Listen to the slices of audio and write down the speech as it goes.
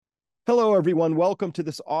Hello, everyone. Welcome to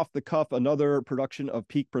this Off the Cuff, another production of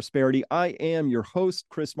Peak Prosperity. I am your host,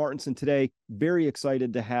 Chris Martinson. Today, very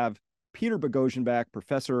excited to have Peter Boghossian back,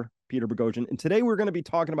 Professor Peter Boghossian. And today we're going to be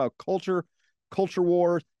talking about culture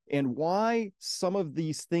wars, and why some of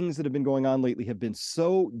these things that have been going on lately have been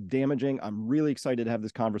so damaging. I'm really excited to have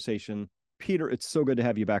this conversation. Peter, it's so good to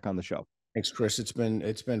have you back on the show. Thanks, Chris. It's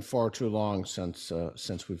been far too long since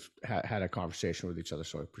we've had a conversation with each other,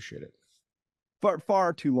 so I appreciate it.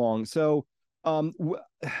 Far too long. So, um,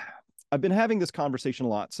 I've been having this conversation a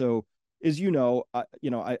lot. So, as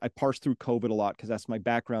I parse through COVID a lot because that's my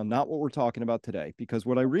background, not what we're talking about today. Because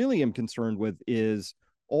what I really am concerned with is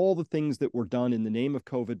all the things that were done in the name of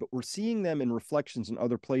COVID, but we're seeing them in reflections in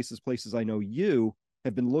other places I know you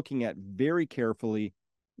have been looking at very carefully,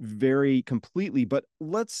 very completely. But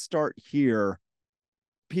let's start here.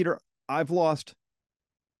 Peter, I've lost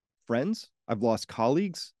friends, I've lost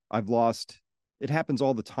colleagues, it happens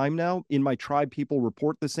all the time now. In my tribe, people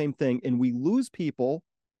report the same thing, and we lose people,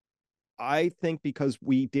 I think, because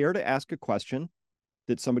we dare to ask a question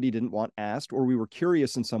that somebody didn't want asked, or we were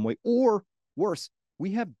curious in some way, or worse,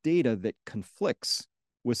 we have data that conflicts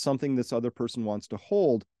with something this other person wants to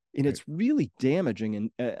hold. And Right. it's really damaging. And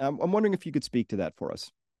I'm wondering if you could speak to that for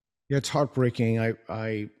us. Yeah, it's heartbreaking.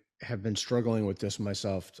 I have been struggling with this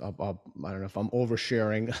myself. I don't know if I'm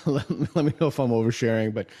oversharing. Let me know if I'm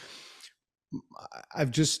oversharing, but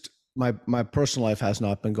I've just my personal life has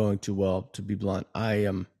not been going too well, to be blunt. I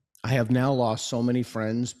have now lost so many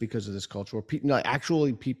friends because of this culture. No,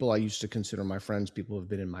 actually, people I used to consider my friends, people who have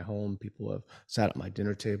been in my home, people who have sat at my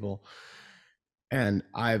dinner table, and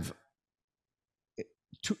I've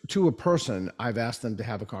to a person, I've asked them to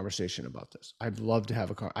have a conversation about this. I'd love to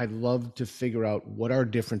have I'd love to figure out what our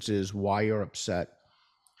difference is, why you're upset,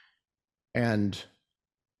 and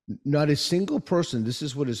not a single person. This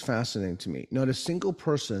is what is fascinating to me. Not a single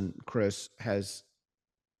person, Chris, has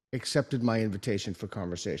accepted my invitation for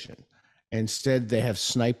conversation. Instead, they have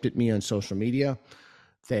sniped at me on social media.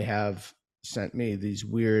 They have sent me these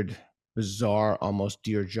weird, bizarre, almost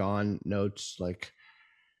Dear John notes. Like,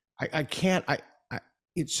 I can't. I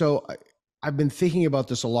it's so. I've been thinking about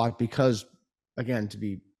this a lot because, again, to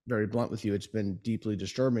be very blunt with you, it's been deeply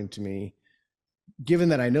disturbing to me, given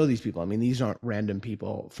that I know these people. I mean, these aren't random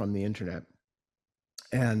people from the internet,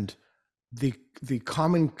 and the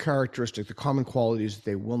common characteristic, the common qualities,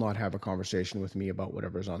 they will not have a conversation with me about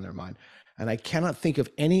whatever's on their mind. And I cannot think of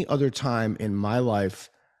any other time in my life,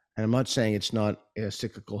 and I'm not saying it's not a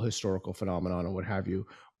cyclical historical phenomenon or what have you,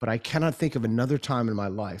 but I cannot think of another time in my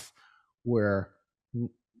life where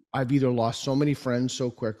I've either lost so many friends so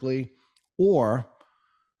quickly, or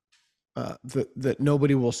that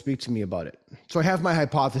nobody will speak to me about it. So I have my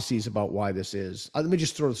hypotheses about why this is. Let me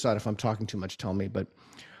just throw this out. If I'm talking too much, tell me. But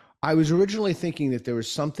I was originally thinking that there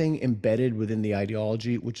was something embedded within the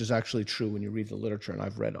ideology, which is actually true when you read the literature, and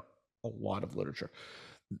I've read a lot of literature,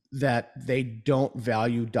 that they don't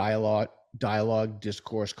value dialogue,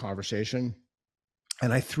 discourse, conversation.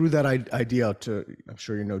 And I threw that idea out to, I'm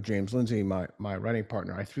sure you know James Lindsay, my writing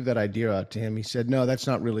partner. I threw that idea out to him. He said, no, that's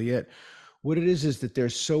not really it. What it is that they're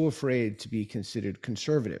so afraid to be considered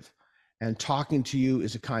conservative. And talking to you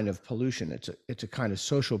is a kind of pollution. It's a kind of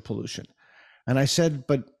social pollution. And I said,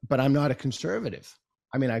 but I'm not a conservative.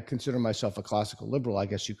 I mean, I consider myself a classical liberal. I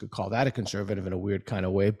guess you could call that a conservative in a weird kind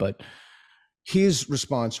of way. But his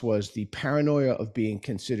response was the paranoia of being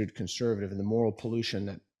considered conservative and the moral pollution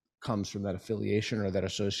that comes from that affiliation or that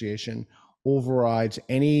association overrides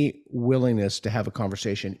any willingness to have a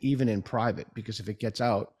conversation, even in private, because if it gets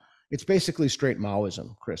out, it's basically straight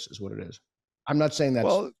Maoism, Chris, is what it is. I'm not saying that's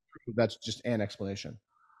Well, true. That's just an explanation.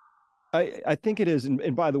 I think it is,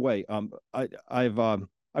 and by the way,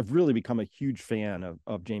 I've really become a huge fan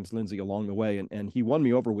of James Lindsay along the way, and he won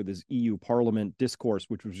me over with his EU Parliament discourse,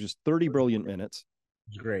 which was just 30 brilliant minutes,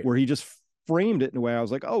 It's great. where he just framed it in a way I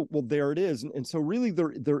was like, oh, well, there it is. And so really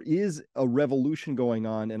there is a revolution going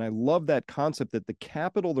on, and I love that concept that the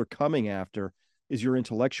capital they're coming after is your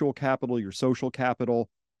intellectual capital, your social capital,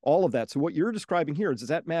 all of that. So what you're describing here, does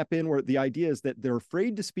that map in where the idea is that they're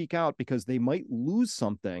afraid to speak out because they might lose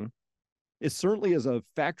something? Is certainly, as a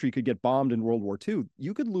factory could get bombed in World War II,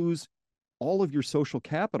 you could lose all of your social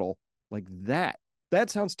capital like that. That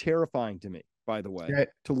sounds terrifying to me, by the way, Yeah,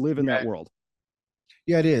 to live in that yeah, world.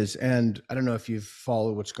 yeah, it is. And I don't know if you've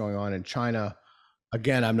followed what's going on in China.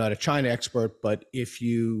 Again, I'm not a China expert, but if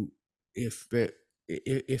it,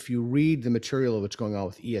 if you read the material of what's going on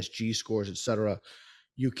with ESG scores, et cetera,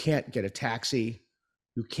 you can't get a taxi,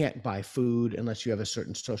 you can't buy food unless you have a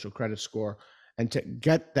certain social credit score. And to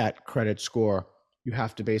get that credit score, you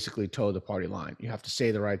have to basically toe the party line. You have to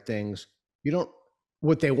say the right things. You don't.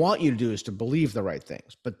 what they want you to do is to believe the right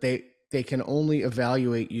things, but they can only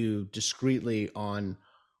evaluate you discreetly on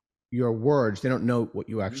your words. They don't know what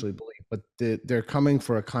you Mhm. actually believe, but they're coming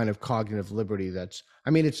for a kind of cognitive liberty that's,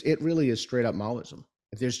 I mean, it really is straight up Maoism.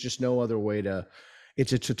 There's just no other way to,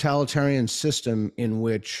 it's a totalitarian system in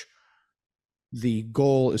which the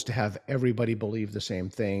goal is to have everybody believe the same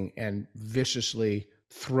thing and viciously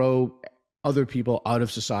throw other people out of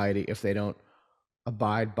society if they don't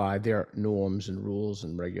abide by their norms and rules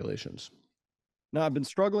and regulations. Now, I've been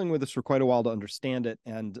struggling with this for quite a while to understand it,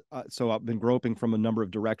 and so I've been groping from a number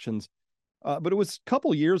of directions. But it was a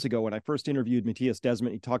couple years ago when I first interviewed Matthias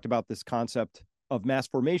Desmond. He talked about this concept of mass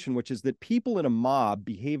formation, which is that people in a mob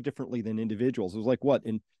behave differently than individuals. It was like what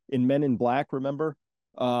in Men in Black, remember?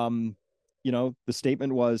 Um, the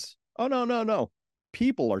statement was, "Oh no, no, no,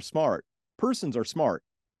 people are smart, persons are smart,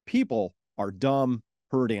 people are dumb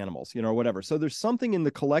herd animals, or whatever." So there's something in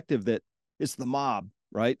the collective that is the mob,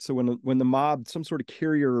 right? So when the mob, some sort of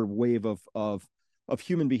carrier wave of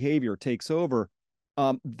human behavior takes over,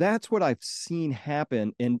 that's what I've seen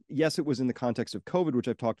happen. And yes, it was in the context of COVID, which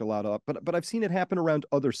I've talked a lot about, but I've seen it happen around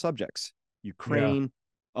other subjects, Yeah. Ukraine,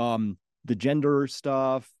 the gender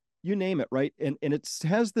stuff, you name it, right? And it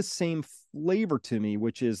has the same flavor to me,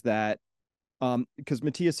 which is that because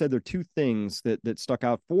Matthias said there are two things that stuck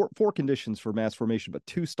out, four conditions for mass formation, but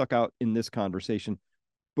two stuck out in this conversation.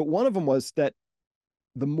 But one of them was that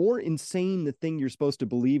the more insane the thing you're supposed to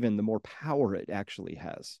believe in, the more power it actually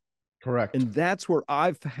has. Correct. And that's where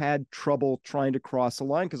I've had trouble trying to cross a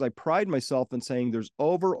line because I pride myself in saying there's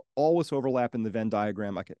always overlap in the Venn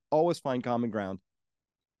diagram. I can always find common ground.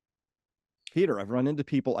 Peter, I've run into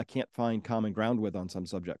people I can't find common ground with on some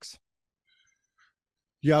subjects.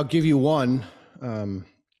 Yeah, I'll give you one.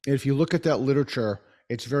 If you look at that literature,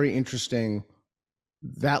 it's very interesting.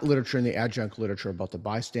 That literature and the adjunct literature about the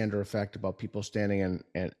bystander effect, about people standing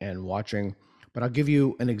and watching. But I'll give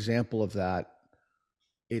you an example of that.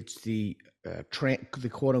 It's the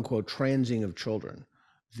quote unquote transing of children.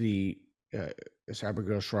 The as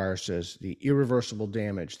Abigail Schreier says, the irreversible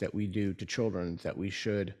damage that we do to children, that we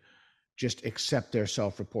should just accept their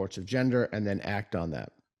self-reports of gender and then act on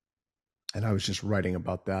that. And I was just writing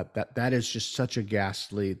about that. That is just such a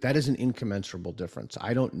ghastly. That is an incommensurable difference.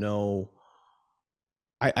 I don't know.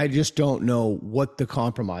 I just don't know what the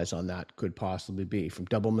compromise on that could possibly be. From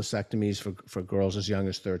double mastectomies for girls as young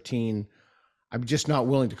as 13, I'm just not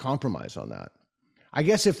willing to compromise on that. I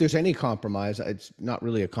guess if there's any compromise, it's not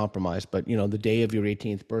really a compromise, but the day of your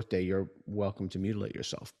 18th birthday, you're welcome to mutilate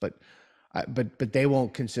yourself. But they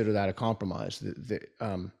won't consider that a compromise.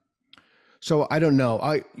 So I don't know.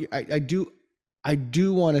 I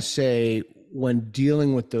do want to say, when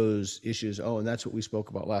dealing with those issues, and that's what we spoke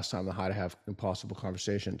about last time, the how to have impossible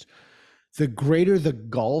conversations. The greater the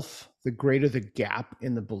gulf, the greater the gap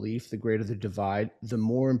in the belief, the greater the divide, the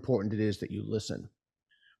more important it is that you listen.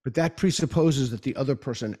 But that presupposes that the other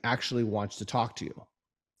person actually wants to talk to you.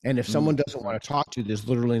 And if someone doesn't Right. want to talk to you, there's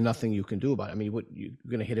literally nothing you can do about it. I mean, what, you're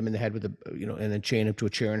going to hit him in the head with and then chain him to a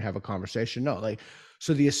chair and have a conversation? No,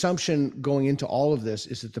 so the assumption going into all of this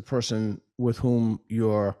is that the person with whom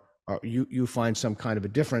you find some kind of a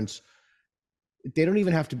difference, they don't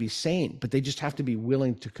even have to be sane, but they just have to be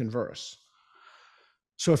willing to converse.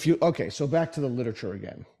 So so back to the literature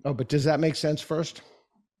again. Oh, but does that make sense first?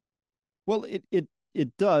 Well,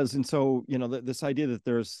 it does, and so this idea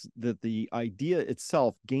that the idea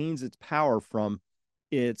itself gains its power from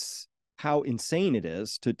its how insane it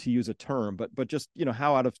is to use a term, but just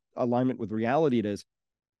how out of alignment with reality it is.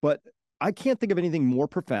 But I can't think of anything more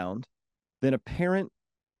profound than a parent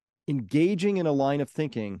engaging in a line of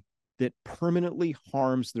thinking that permanently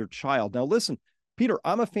harms their child. Now, listen, Peter,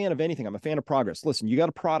 I'm a fan of anything. I'm a fan of progress. Listen, you got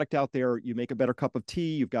a product out there, you make a better cup of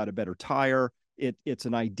tea, you've got a better tire. It's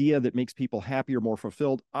an idea that makes people happier, more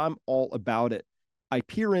fulfilled. I'm all about it. I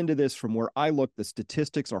peer into this from where I look. The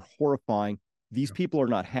statistics are horrifying. These people are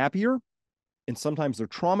not happier, and sometimes they're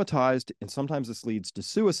traumatized, and sometimes this leads to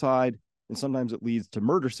suicide, and sometimes it leads to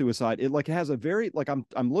murder suicide. It has a very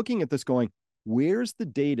I'm looking at this going, where's the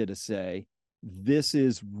data to say this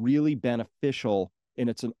is really beneficial and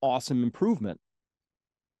it's an awesome improvement?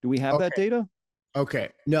 Do we have that Okay. data? Okay.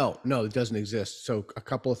 No, it doesn't exist. So a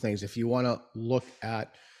couple of things. If you want to look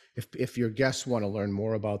at, if your guests want to learn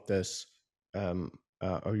more about this,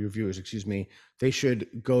 or your viewers, excuse me, they should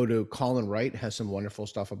go to Colin Wright, has some wonderful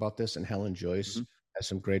stuff about this, and Helen Joyce Mm-hmm. has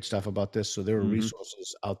some great stuff about this. So there are Mm-hmm.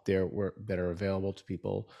 resources out there that are available to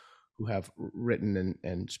people who have written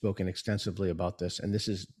and spoken extensively about this. And this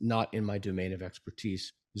is not in my domain of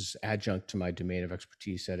expertise. This is adjunct to my domain of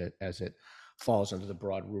expertise as it falls under the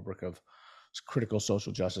broad rubric of critical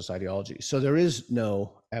social justice ideology. So there is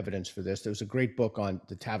no evidence for this. There's a great book on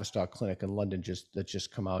the Tavistock Clinic in London that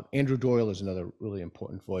just come out. Andrew Doyle is another really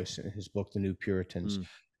important voice, in his book, The New Puritans, Mm.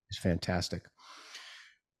 is fantastic.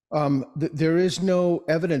 There is no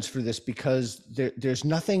evidence for this because there's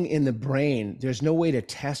nothing in the brain. There's no way to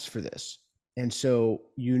test for this. And so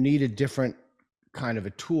you need a different kind of a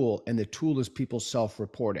tool, and the tool is people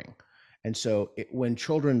self-reporting. And so when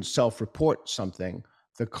children self-report something,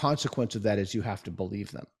 the consequence of that is you have to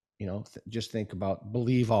believe them. Just think about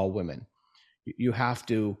believe all women. You have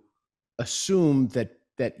to assume that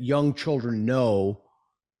young children know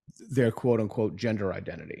their quote unquote gender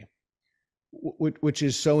identity, which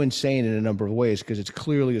is so insane in a number of ways because it's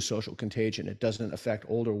clearly a social contagion. It doesn't affect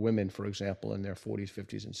older women, for example, in their 40s,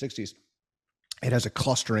 50s, and 60s. It has a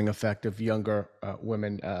clustering effect of younger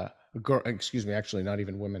women, actually not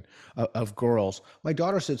even women, of girls. My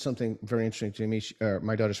daughter said something very interesting to me.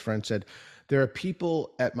 My daughter's friend said, there are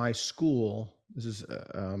people at my school, this is,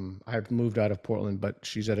 I've moved out of Portland, but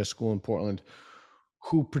she's at a school in Portland,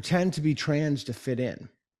 who pretend to be trans to fit in.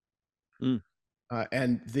 Mm.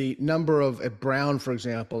 And the number of, at Brown, for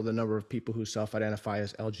example, the number of people who self-identify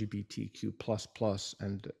as LGBTQ++,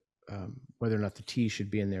 and whether or not the T should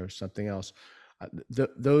be in there or something else,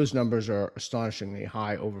 those numbers are astonishingly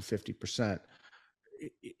high, over 50%.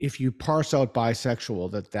 If you parse out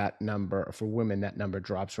bisexual, that number, for women, that number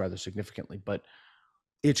drops rather significantly. But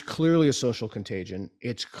it's clearly a social contagion.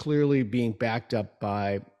 It's clearly being backed up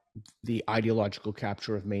by the ideological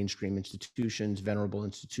capture of mainstream institutions, venerable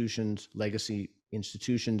institutions, legacy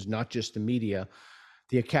institutions, not just the media.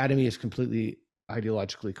 The academy is completely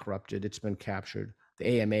ideologically corrupted. It's been captured.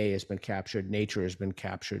 The AMA has been captured. Nature has been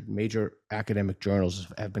captured. Major academic journals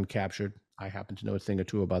have been captured. I happen to know a thing or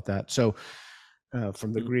two about that. So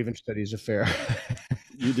from the Mm. grievance studies affair.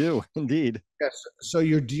 You do indeed. Yes. So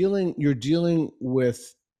you're dealing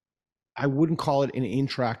with, I wouldn't call it an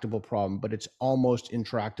intractable problem, but it's almost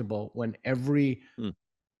intractable when every Mm.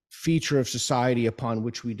 feature of society upon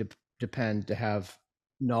which we depend to have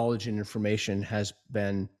knowledge and information has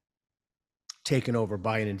been taken over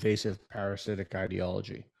by an invasive parasitic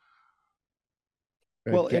ideology.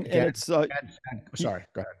 Well, and it's Sorry,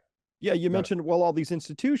 go ahead. yeah, you No, mentioned all these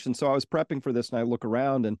institutions. So I was prepping for this, and I look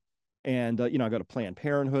around, and I go to Planned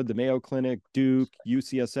Parenthood, the Mayo Clinic, Duke,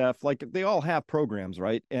 UCSF. Like they all have programs,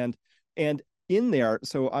 right? And in there,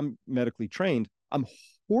 so I'm medically trained. I'm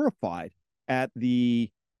horrified at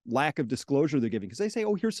the lack of disclosure they're giving because they say,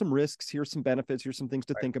 "Oh, here's some risks, here's some benefits, here's some things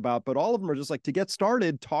to right. think about." But all of them are just like, to get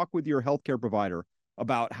started, talk with your healthcare provider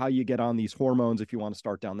about how you get on these hormones if you want to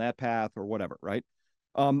start down that path or whatever, right?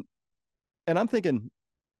 Um, and I'm thinking,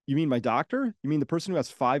 you mean my doctor? You mean the person who has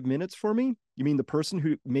 5 minutes for me? You mean the person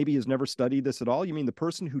who maybe has never studied this at all? You mean the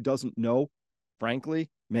person who doesn't know? Frankly,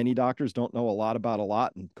 many doctors don't know a lot about a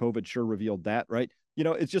lot, and COVID sure revealed that, right?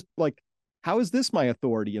 It's just like, how is this my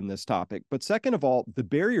authority in this topic? But second of all, the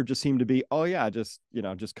barrier just seemed to be, oh yeah, just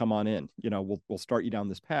come on in. We'll start you down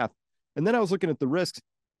this path. And then I was looking at the risks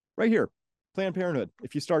right here. Planned Parenthood.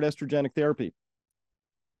 If you start estrogenic therapy,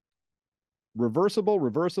 reversible,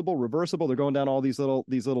 reversible, reversible. They're going down all these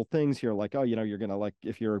little things here, like, oh, you're gonna, like,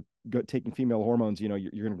 if you're taking female hormones, you're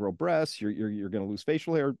gonna grow breasts, you're gonna lose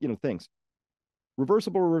facial hair, things.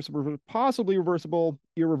 Reversible, reversible, possibly reversible,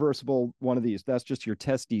 irreversible. One of these. That's just your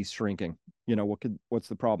testes shrinking. What's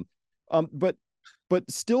the problem? But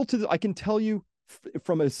still, I can tell you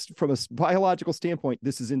from a biological standpoint,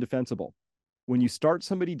 this is indefensible. When you start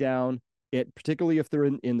somebody down, particularly if they're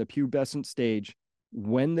in the pubescent stage,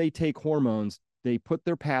 when they take hormones, they put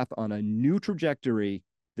their path on a new trajectory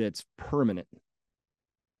that's permanent.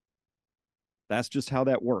 That's just how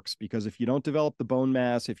that works. Because if you don't develop the bone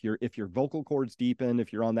mass, if your vocal cords deepen,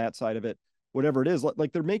 if you're on that side of it, whatever it is,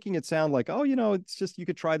 like they're making it sound like, oh, it's just, you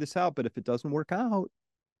could try this out, but if it doesn't work out,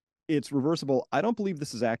 it's reversible. I don't believe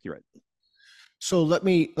this is accurate. So let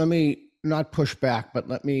me not push back, but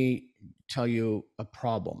let me tell you a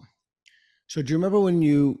problem. So do you remember when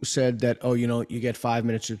you said that, oh, you get 5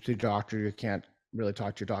 minutes with the doctor, you can't really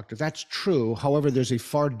talk to your doctor? That's true. However, there's a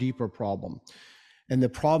far deeper problem. And the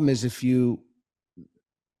problem is, if you,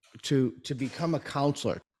 to become a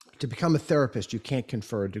counselor, to become a therapist, you can't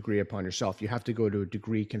confer a degree upon yourself. You have to go to a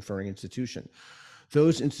degree conferring institution.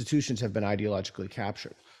 Those institutions have been ideologically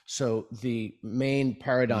captured. So the main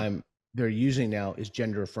paradigm they're using now is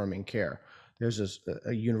gender affirming care. There's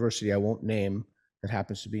a university I won't name that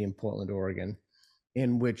happens to be in Portland, Oregon,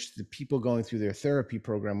 in which the people going through their therapy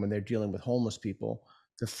program, when they're dealing with homeless people,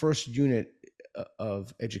 the first unit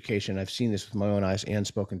of education, I've seen this with my own eyes and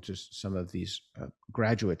spoken to some of these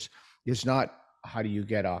graduates, is not how do you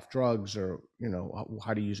get off drugs, or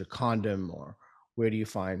how do you use a condom, or where do you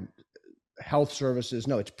find health services.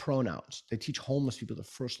 No, it's pronouns. They teach homeless people, the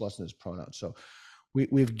first lesson is pronouns. So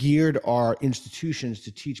we've geared our institutions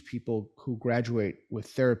to teach people who graduate with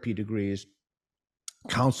therapy degrees,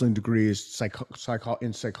 counseling degrees,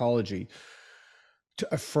 in psychology,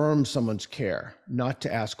 to affirm someone's care, not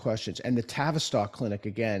to ask questions. And the Tavistock Clinic,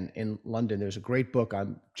 again, in London, there's a great book.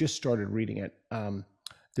 I'm just started reading it.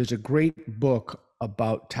 There's a great book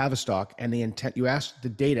about Tavistock, and you ask the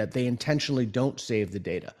data, they intentionally don't save the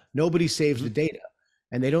data. Nobody saves the data.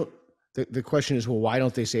 And they don't, the question is, well, why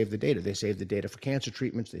don't they save the data? They save the data for cancer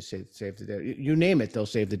treatments. They save the data. You name it, they'll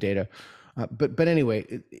save the data. But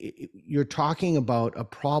anyway, you're talking about a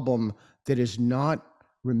problem that is not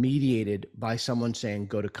remediated by someone saying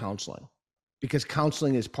go to counseling, because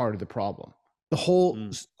counseling is part of the problem. The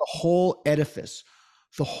whole edifice,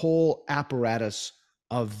 the whole apparatus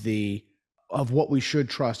of what we should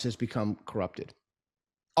trust has become corrupted.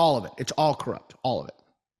 All of it. It's all corrupt. All of it.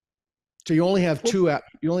 So you only have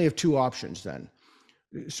two options then.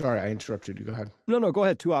 Sorry, I interrupted you. Go ahead. No, go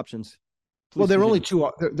ahead. Two options. Please. Well, there are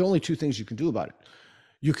only two things you can do about it.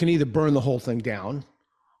 You can either burn the whole thing down,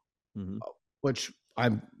 which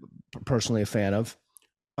I'm personally a fan of.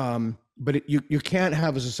 But you can't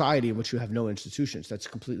have a society in which you have no institutions. That's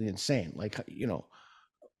completely insane. Like,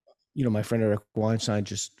 my friend Eric Weinstein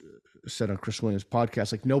just said on Chris Williams'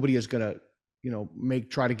 podcast, like, nobody is going to,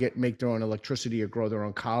 make their own electricity or grow their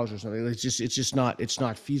own cows or something. It's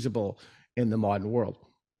not feasible in the modern world.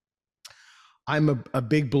 I'm a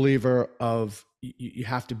big believer of you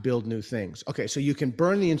have to build new things. Okay, so you can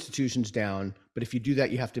burn the institutions down, but if you do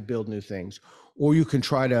that, you have to build new things. Or you can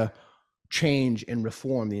try to change and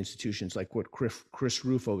reform the institutions, like what Chris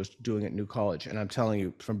Rufo was doing at New College. And I'm telling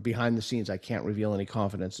you, from behind the scenes, I can't reveal any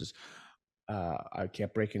confidences. I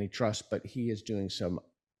can't break any trust, but he is doing some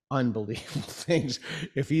unbelievable things.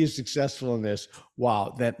 If he is successful in this,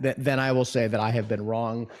 wow, then I will say that I have been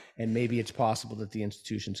wrong, and maybe it's possible that the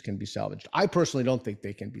institutions can be salvaged. I personally don't think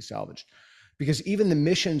they can be salvaged, because even the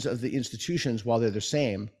missions of the institutions, while they're the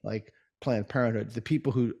same, like Planned Parenthood, the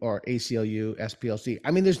people who are ACLU, SPLC,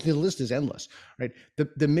 I mean, the list is endless, right?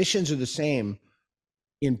 The missions are the same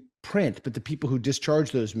in print, but the people who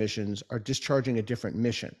discharge those missions are discharging a different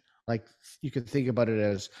mission. Like, you could think about it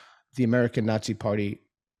as the American Nazi Party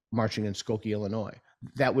marching in Skokie, Illinois.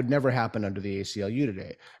 That would never happen under the ACLU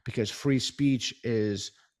today, because free speech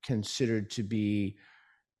is considered to be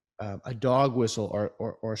a dog whistle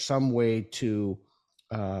or some way to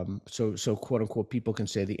so quote unquote people can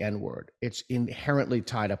say the N-word. It's inherently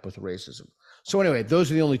tied up with racism. So anyway,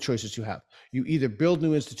 those are the only choices you have. You either build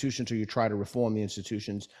new institutions or you try to reform the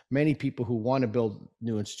institutions. Many people who want to build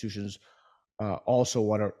new institutions also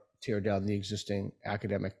want to tear down the existing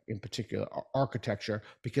academic, in particular, architecture,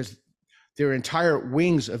 because there are entire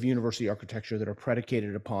wings of university architecture that are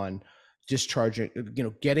predicated upon discharging,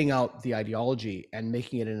 getting out the ideology and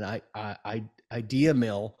making it an idea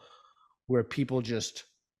mill where people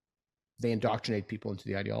they indoctrinate people into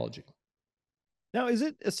the ideology. Now, is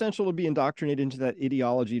it essential to be indoctrinated into that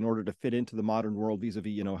ideology in order to fit into the modern world,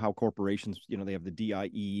 vis-a-vis, how corporations, they have the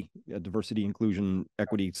DIE, diversity, inclusion,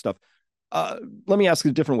 equity stuff. Let me ask it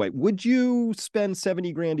a different way. Would you spend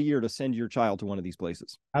 70 grand a year to send your child to one of these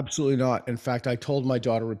places? Absolutely not. In fact, I told my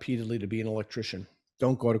daughter repeatedly to be an electrician.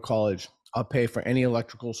 Don't go to college. I'll pay for any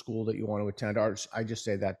electrical school that you want to attend. I just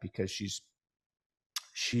say that because she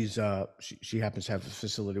happens to have a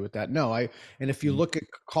facility with that. And if you look at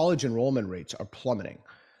college enrollment rates are plummeting.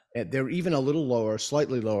 They're even a little lower,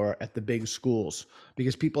 slightly lower at the big schools,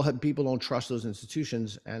 because people don't trust those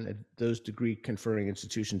institutions, and those degree conferring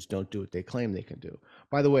institutions don't do what they claim they can do.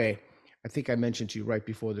 By the way, I think I mentioned to you right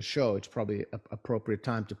before the show, it's probably an appropriate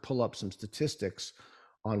time to pull up some statistics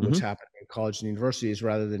on what's happening in colleges and universities,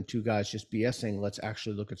 rather than two guys just BSing. Let's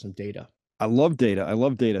actually look at some data. I love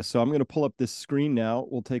data. So I'm going to pull up this screen now.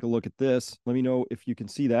 We'll take a look at this. Let me know if you can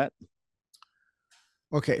see that.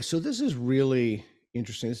 Okay, so this is really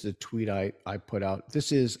interesting. This is a tweet I put out.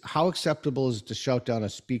 This is: how acceptable is it to shout down a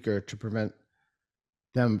speaker to prevent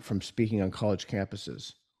them from speaking on college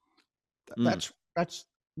campuses? That's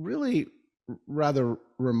really rather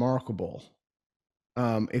remarkable.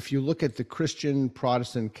 If you look at the Christian,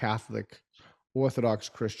 Protestant, Catholic, Orthodox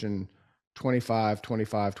Christian, 25,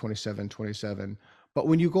 25, 27, 27. But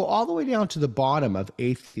when you go all the way down to the bottom of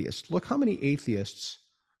atheists, look how many atheists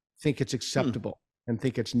think it's acceptable and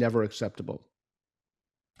think it's never acceptable.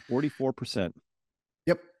 44%.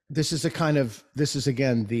 Yep. This is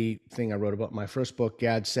again the thing I wrote about in my first book.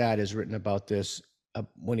 Gad Saad has written about this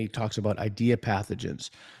when he talks about idea pathogens.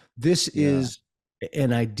 This is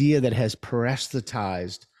an idea that has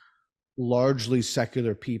parasitized largely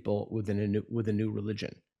secular people with a new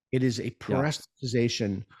religion. It is a Yeah.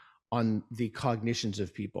 parasitization on the cognitions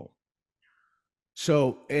of people.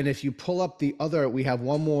 So, and if you pull up the other, we have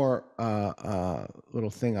one more little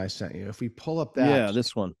thing I sent you. If we pull up that, Yeah,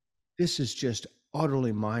 this one. this is just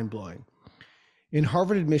utterly mind blowing. In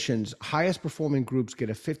Harvard admissions, highest performing groups get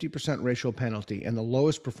a 50% racial penalty, and the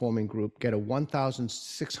lowest performing group get a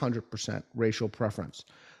 1,600% racial preference.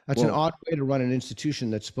 That's an Whoa. odd way to run an institution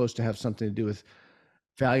that's supposed to have something to do with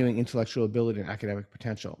valuing intellectual ability and academic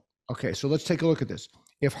potential. Okay, so let's take a look at this.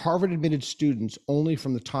 If Harvard admitted students only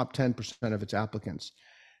from the top 10% of its applicants,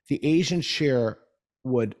 the Asian share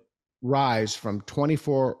would rise from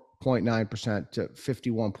 24.9% to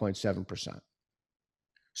 51.7%.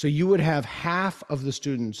 So you would have half of the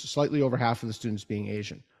students, slightly over half of the students being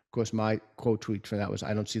Asian. Of course, my quote tweet for that was,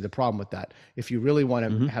 I don't see the problem with that. If you really want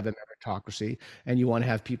to Mm-hmm. have a meritocracy and you want to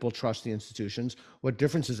have people trust the institutions, what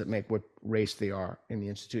difference does it make what race they are in the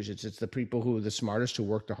institutions? It's the people who are the smartest, who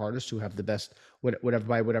work the hardest, who have the best, whatever,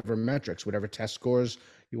 by whatever metrics, whatever test scores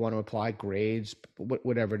you want to apply, grades,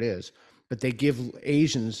 whatever it is. But they give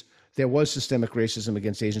Asians, there was systemic racism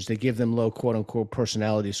against Asians. They give them low, quote unquote,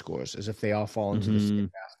 personality scores as if they all fall into the same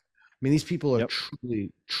basket. I mean, these people are Yep.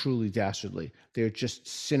 truly, truly dastardly. They're just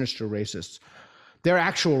sinister racists. They're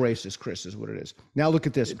actual racists, Chris, is what it is. Now look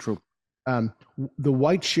at this. True. The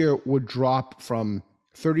white share would drop from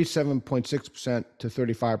 37.6% to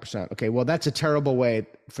 35%. Okay, well, that's a terrible way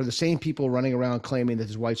for the same people running around claiming that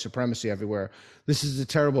there's white supremacy everywhere. This is a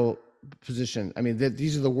terrible position. I mean,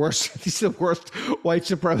 these are the worst. These are the worst white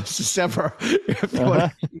supremacists ever. If they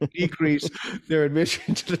want to decrease their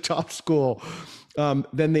admission to the top school,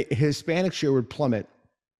 then the Hispanic share would plummet.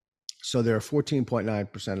 So there are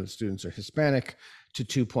 14.9% of the students are Hispanic to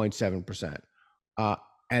 2.7%,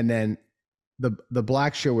 and then the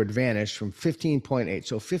black share would vanish from 15.8.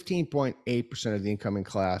 So 15.8% of the incoming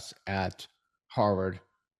class at Harvard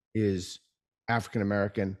is African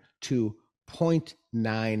American to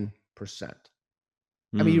 0.9%.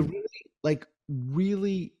 I mean, you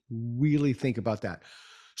really think about that.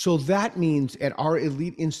 So that means at our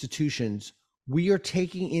elite institutions, we are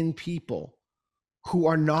taking in people who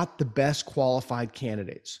are not the best qualified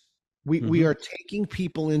candidates. We are taking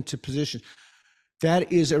people into positions.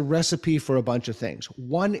 That is a recipe for a bunch of things.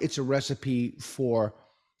 One, it's a recipe for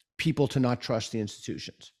people to not trust the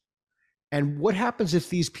institutions. And what happens if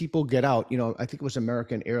these people get out? You know, I think it was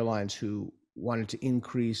American Airlines who wanted to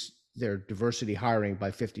increase their diversity hiring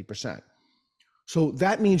by 50%. So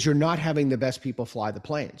that means you're not having the best people fly the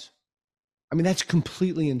planes. I mean, that's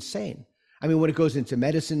completely insane. I mean, when it goes into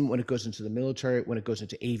medicine, when it goes into the military, when it goes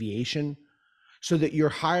into aviation, so that you're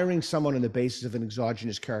hiring someone on the basis of an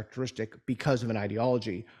exogenous characteristic because of an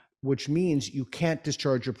ideology, which means you can't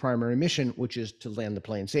discharge your primary mission, which is to land the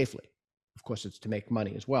plane safely. Of course, it's to make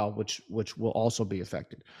money as well, which will also be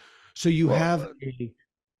affected. So you have a,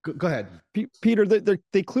 go ahead. Peter,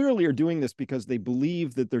 they clearly are doing this because they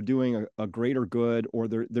believe that they're doing a greater good, or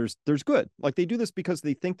there's good. Like, they do this because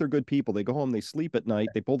they think they're good people. They go home, they sleep at night,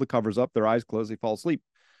 they pull the covers up, their eyes closed, they fall asleep.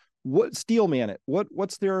 What steelman it?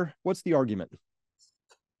 What's the argument?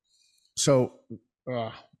 So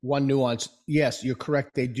one nuance, yes, you're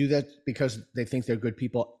correct. They do that because they think they're good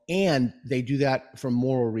people, and they do that for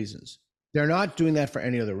moral reasons. They're not doing that for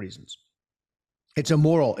any other reasons. It's a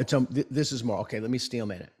moral. This is moral. Okay, let me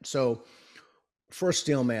steelman it. So first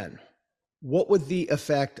steelman, what would the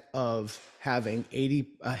effect of having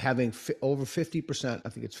over 50%, I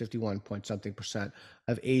think it's 51 point something percent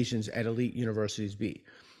of Asians at elite universities be?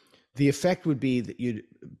 The effect would be that you'd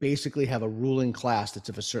basically have a ruling class that's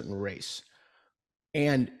of a certain race.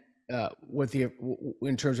 And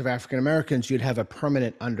in terms of African Americans, you'd have a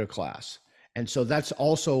permanent underclass. And so that's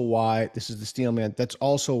also why, this is the steelman, that's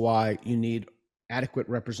also why you need adequate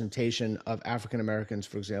representation of African Americans,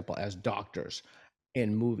 for example, as doctors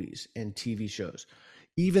in movies and TV shows,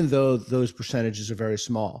 even though those percentages are very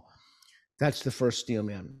small. That's the first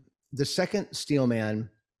steelman. The second steelman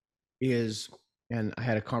is, and I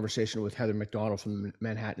had a conversation with Heather McDonald from the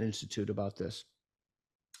Manhattan Institute about this.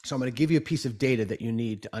 So I'm going to give you a piece of data that you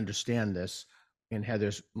need to understand this in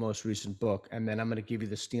Heather's most recent book, and then I'm going to give you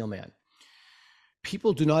the steelman.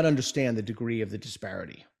 People do not understand the degree of the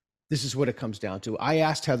disparity. This is what it comes down to. I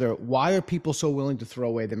asked Heather, why are people so willing to throw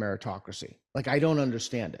away the meritocracy? Like, I don't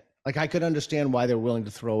understand it. Like, I could understand why they're willing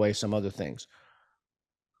to throw away some other things.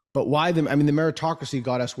 But why them? I mean, the meritocracy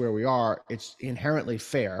got us where we are. It's inherently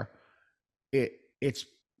fair. It's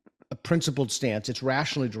a principled stance. It's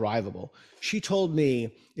rationally derivable. She told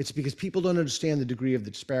me it's because people don't understand the degree of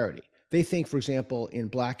the disparity. they think, for example, in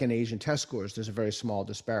Black and Asian test scores, there's a very small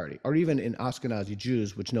disparity, or even in Ashkenazi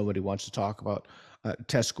Jews, which nobody wants to talk about,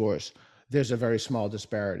 test scores, there's a very small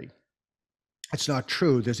disparity. It's not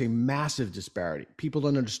true. There's a massive disparity. People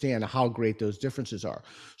don't understand how great those differences are.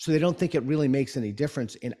 So they don't think it really makes any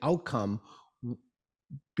difference in outcome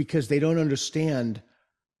because they don't understand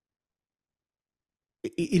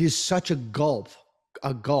it is such a gulf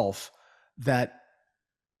that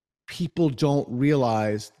people don't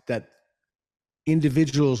realize that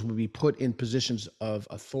individuals will be put in positions of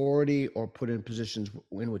authority or put in positions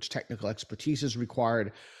in which technical expertise is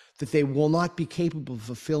required, that they will not be capable of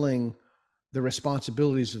fulfilling the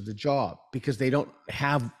responsibilities of the job because they don't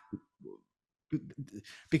have,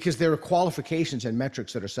 because there are qualifications and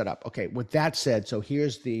metrics that are set up. Okay, with that said, so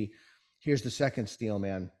here's the second steel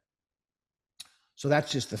man. So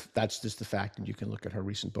that's just the fact, and you can look at her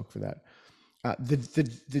recent book for that.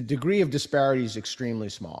 The degree of disparity is extremely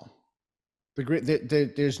small.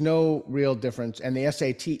 There's no real difference, and the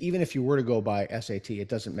SAT, even if you were to go by SAT, it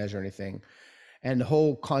doesn't measure anything. And the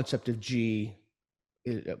whole concept of G,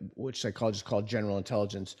 which psychologists call general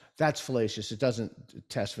intelligence, that's fallacious. It doesn't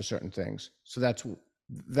test for certain things. So that's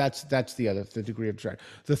the degree of disparity.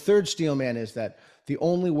 The third steel man is that the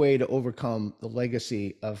only way to overcome the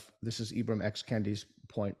legacy of, this is Ibram X. Kendi's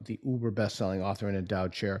point, the uber best-selling author and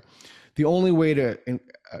endowed chair, the only way to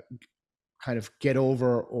kind of get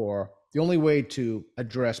over, or the only way to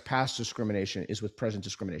address past discrimination is with present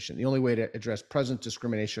discrimination. The only way to address present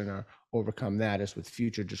discrimination or overcome that is with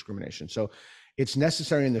future discrimination. So it's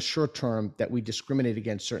necessary in the short term that we discriminate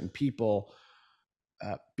against certain people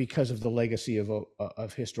because of the legacy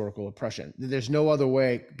of historical oppression. There's no other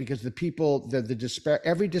way, because the people,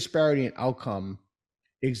 every disparity in outcome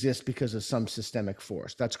exists because of some systemic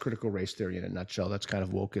force. That's critical race theory in a nutshell. That's kind of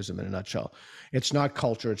wokeism in a nutshell. It's not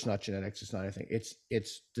culture. It's not genetics. It's not anything. It's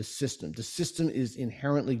the system. The system is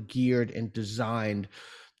inherently geared and designed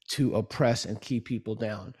to oppress and keep people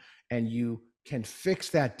down. And you can fix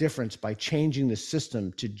that difference by changing the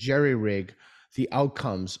system to jerry-rig the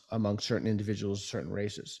outcomes among certain individuals, certain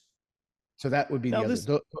races. So that would be Now the other. this,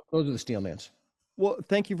 Those are the steelmans. well,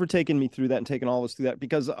 thank you for taking me through that and taking all of us through that,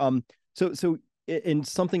 because so in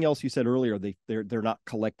something else you said earlier, they're not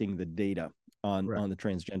collecting the data Correct. on the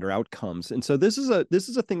transgender outcomes, and so this is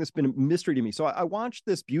a thing that's been a mystery to me. So I watched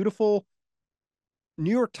this beautiful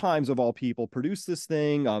New York Times of all people produce this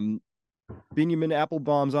thing. Benjamin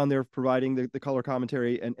Applebaum's on there providing the color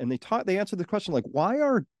commentary, and they answer the question, like, why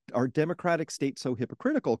are democratic states so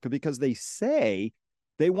hypocritical? Because they say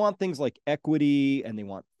they want things like equity, and they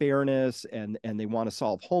want fairness, and they want to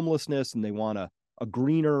solve homelessness, and they want a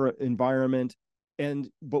greener environment.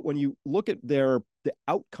 But when you look at the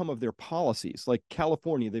outcome of their policies, like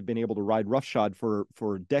California, they've been able to ride roughshod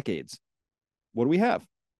for decades. What do we have?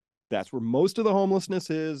 That's where most of the homelessness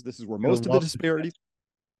is. This is where most of the disparities.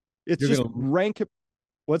 It's just rank.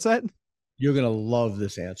 What's that? You're gonna love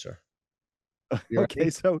this answer.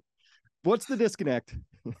 Okay, so what's the disconnect?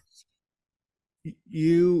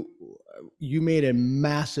 You made a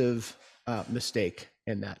massive mistake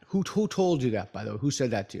in that. Who told you that, by the way? Who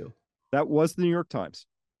said that to you? That was the New York Times.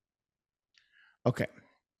 Okay,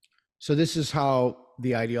 so this is how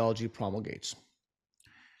the ideology promulgates.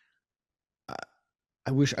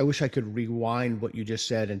 I wish I could rewind what you just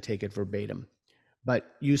said and take it verbatim,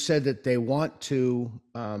 but you said that they want to.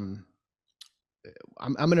 I'm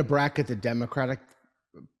going to bracket the Democratic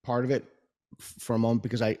part of it for a moment,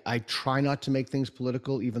 because I try not to make things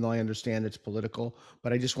political, even though I understand it's political.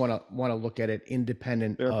 But I just want to look at it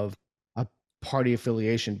independent of a party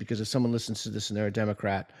affiliation, because if someone listens to this and they're a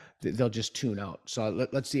Democrat, they'll just tune out. So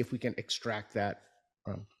let's see if we can extract that.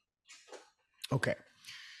 Okay.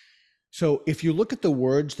 So if you look at the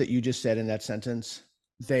words that you just said in that sentence,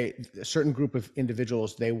 a certain group of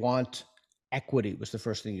individuals, they want equity, was the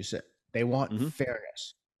first thing you said. They want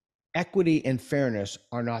fairness. Equity and fairness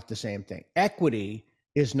are not the same thing. Equity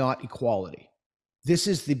is not equality. This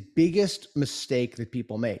is the biggest mistake that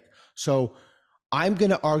people make. So I'm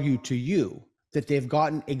going to argue to you that they've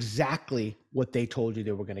gotten exactly what they told you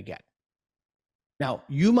they were going to get. Now,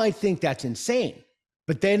 you might think that's insane,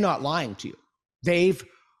 but they're not lying to you.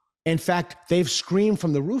 In fact, they've screamed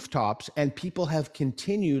from the rooftops, and people have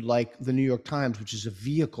continued, like the New York Times, which is a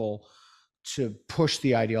vehicle to push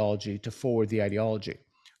the ideology, to forward the ideology.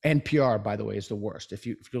 NPR, by the way, is the worst. If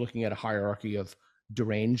you're looking at a hierarchy of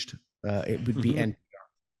deranged, it would be NPR.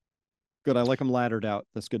 Good. I like them laddered out.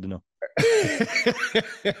 That's good to know.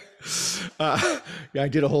 Yeah, I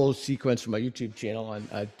did a whole sequence for my YouTube channel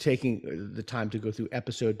on taking the time to go through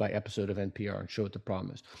episode by episode of NPR and show what the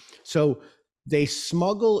problem is. So they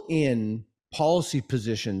smuggle in policy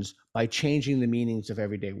positions by changing the meanings of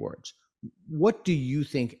everyday words. What do you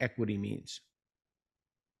think equity means?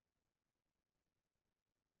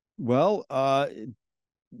 Well,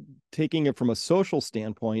 taking it from a social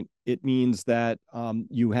standpoint, it means that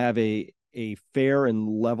you have a fair and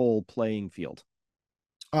level playing field.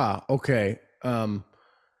 Ah, okay.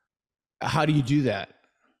 How do you do that?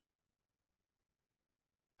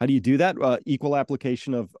 How do you do that? Equal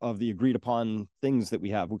application of the agreed upon things that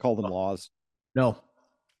we have. We call them laws. No,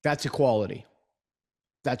 that's equality.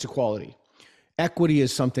 That's equality. Equity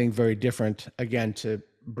is something very different. Again, to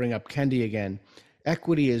bring up Kendi again,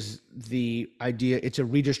 equity is the idea. It's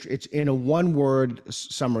it's in a one word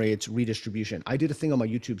summary. It's redistribution. I did a thing on my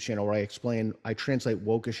YouTube channel where I translate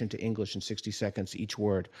Wokish into English in 60 seconds each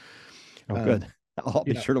word. Oh, Um, good. I'll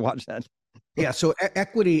be yeah. sure to watch that. Yeah. So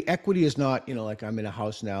equity is not, like I'm in a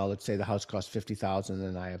house now. Let's say the house costs 50,000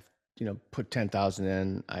 and I have, put 10,000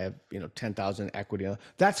 in, I have, 10,000 equity.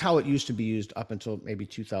 That's how it used to be used up until maybe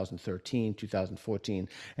 2013, 2014.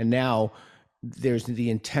 And now there's the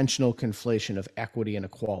intentional conflation of equity and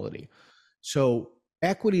equality. So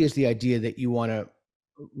equity is the idea that you want to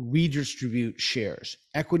redistribute shares.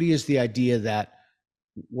 Equity is the idea that,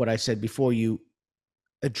 what I said before, you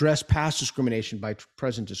address past discrimination by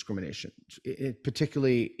present discrimination,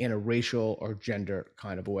 particularly in a racial or gender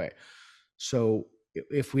kind of a way. So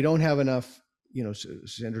if we don't have enough,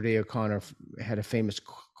 Sandra Day O'Connor had a famous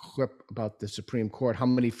clip about the Supreme Court. How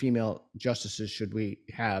many female justices should we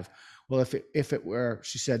have? Well, if it were,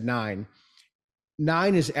 she said 9.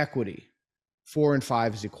 9 is equity. 4 and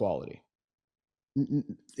 5 is equality.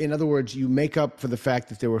 In other words, you make up for the fact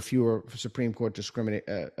that there were fewer Supreme Court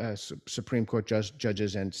Supreme Court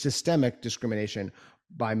judges and systemic discrimination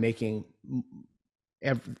by making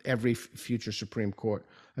every future Supreme Court.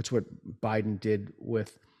 That's what Biden did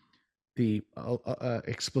with the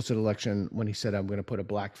explicit election when he said, "I'm going to put a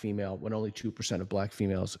black female," when only 2% of black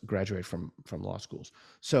females graduate from law schools.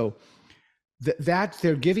 So that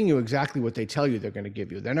they're giving you exactly what they tell you they're going to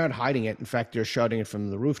give you. They're not hiding it. In fact, they're shouting it from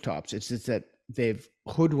the rooftops. It's just that they've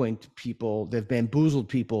hoodwinked people, they've bamboozled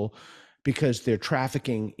people because they're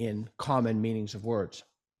trafficking in common meanings of words.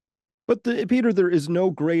 But Peter, there is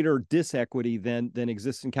no greater disequity than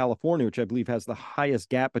exists in California, which I believe has the highest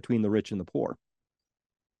gap between the rich and the poor.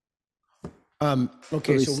 Okay,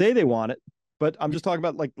 so they say they want it, but I'm just talking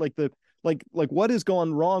about like what is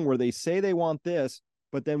going wrong where they say they want this,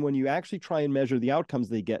 but then when you actually try and measure the outcomes,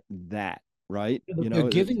 they get that, right? They're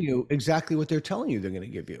giving you exactly what they're telling you they're going to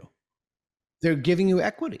give you. They're giving you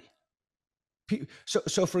equity.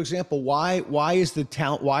 So for example, why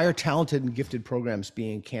are talented and gifted programs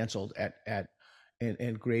being canceled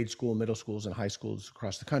in grade school, middle schools, and high schools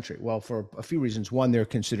across the country? Well, for a few reasons. One, they're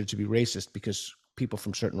considered to be racist because people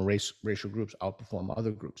from certain racial groups outperform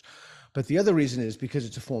other groups. But the other reason is because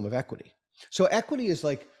it's a form of equity. So equity is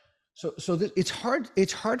like, it's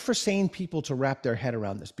hard for sane people to wrap their head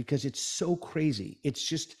around this because it's so crazy. It's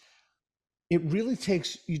just, it really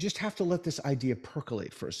takes, you just have to let this idea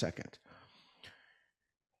percolate for a second.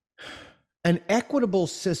 An equitable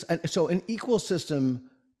system, so an equal system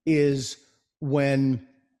is when,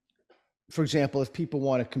 for example, if people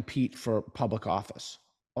want to compete for public office,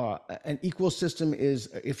 an equal system is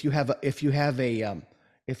if you have a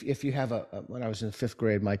when I was in 5th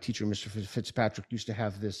grade, my teacher, Mr. Fitzpatrick, used to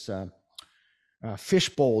have this fish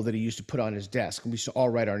bowl that he used to put on his desk, and we used to all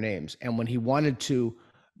write our names. And when he wanted to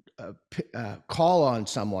call on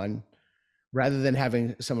someone, rather than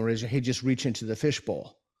having someone raise, he'd just reach into the fish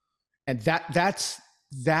bowl. And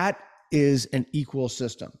that is an equal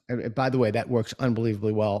system. And by the way, that works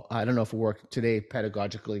unbelievably well. I don't know if it worked today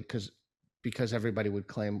pedagogically because everybody would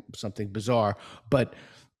claim something bizarre, but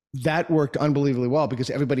that worked unbelievably well because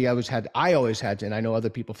I always had to, and I know other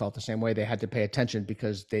people felt the same way. They had to pay attention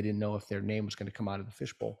because they didn't know if their name was going to come out of the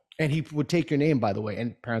fishbowl. And he would take your name, by the way,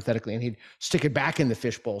 and parenthetically, and he'd stick it back in the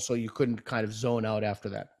fishbowl so you couldn't kind of zone out after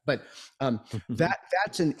that. But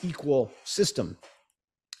that's an equal system.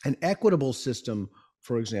 An equitable system,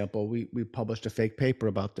 for example, we published a fake paper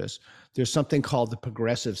about this. There's something called the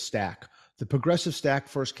progressive stack. The progressive stack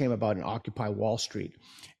first came about in Occupy Wall Street,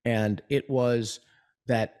 and it was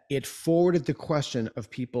that it forwarded the question of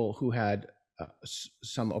people who had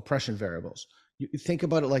some oppression variables. You think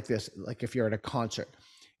about it like this, like if you're at a concert.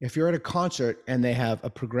 If you're at a concert and they have a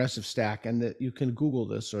progressive stack, and that you can Google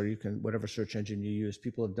this or you can, whatever search engine you use,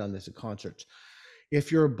 people have done this at concerts.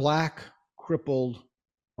 If you're a black, crippled,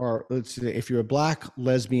 or let's say if you're a black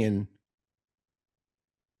lesbian,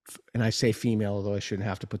 and I say female, although I shouldn't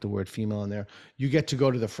have to put the word female in there, you get to go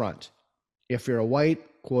to the front. If you're a white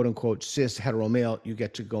quote unquote cis hetero male, you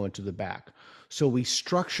get to go into the back. So we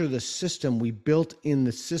structure the system, we built in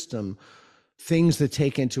the system things that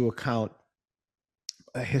take into account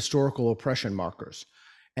historical oppression markers.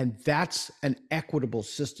 And that's an equitable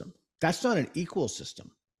system. That's not an equal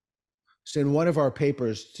system. So in one of our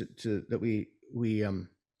papers that we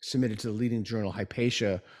submitted to the leading journal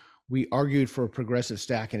Hypatia, we argued for a progressive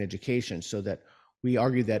stack in education, so that we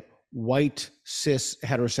argued that white cis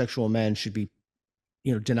heterosexual men should be,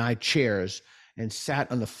 denied chairs and sat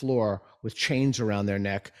on the floor with chains around their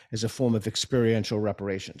neck as a form of experiential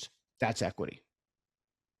reparations. That's equity.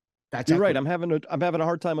 That's You're right. equity. I'm having a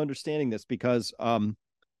hard time understanding this because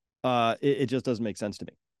it just doesn't make sense to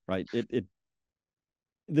me, right?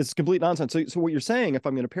 This is complete nonsense. So what you're saying, if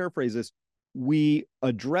I'm going to paraphrase this, we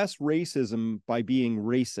address racism by being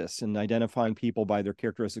racist and identifying people by their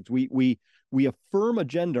characteristics. We affirm a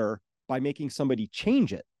gender by making somebody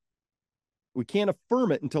change it. We can't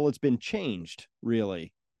affirm it until it's been changed,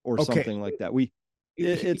 really, or something like that.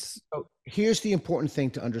 Here's the important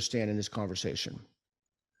thing to understand in this conversation.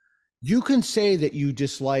 You can say that you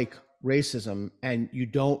dislike racism and you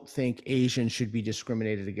don't think Asians should be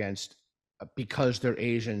discriminated against because they're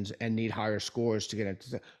Asians and need higher scores to get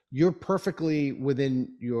into. You're perfectly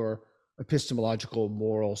within your epistemological,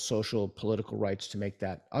 moral, social, political rights to make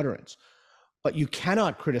that utterance. But you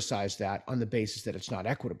cannot criticize that on the basis that it's not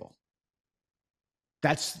equitable.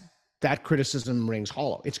 That criticism rings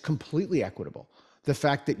hollow. It's completely equitable. The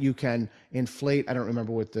fact that you can inflate, I don't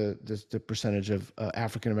remember what the percentage of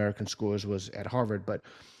African-American scores was at Harvard, but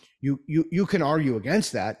you can argue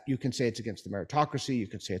against that. You can say it's against the meritocracy. You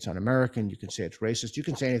can say it's un-American. You can say it's racist. You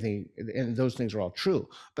can say anything, and those things are all true.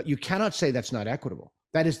 But you cannot say that's not equitable.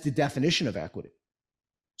 That is the definition of equity.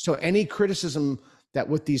 So any criticism that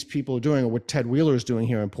what these people are doing, or what Ted Wheeler is doing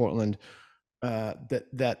here in Portland,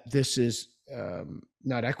 that this is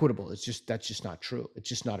not equitable, that's just not true. It's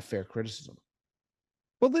just not a fair criticism.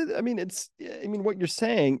 Well, what you're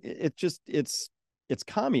saying, it's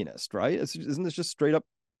communist, right? Isn't this just straight up?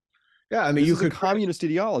 Yeah, I mean, you could communist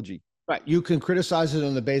ideology. Right. You can criticize it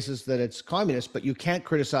on the basis that it's communist, but you can't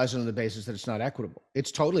criticize it on the basis that it's not equitable.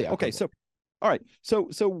 It's totally equitable. Okay, so all right. So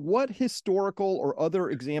what historical or other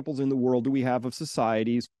examples in the world do we have of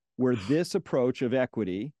societies where this approach of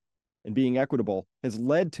equity and being equitable has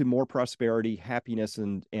led to more prosperity, happiness,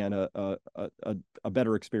 and a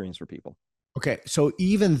better experience for people? Okay, so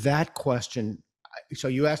even that question, so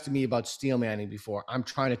you asked me about steelmaning before. I'm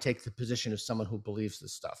trying to take the position of someone who believes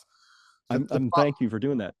this stuff. Thank you for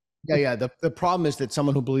doing that. Yeah. The problem is that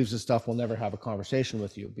someone who believes this stuff will never have a conversation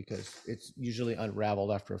with you, because it's usually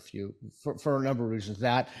unraveled after for a number of reasons.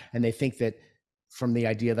 That, and they think that from the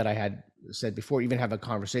idea that I had said before, even have a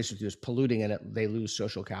conversation with you is polluting, and they lose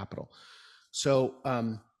social capital. So,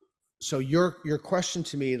 so your question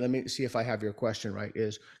to me, let me see if I have your question right,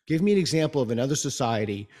 is give me an example of another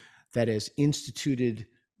society that has instituted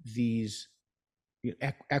these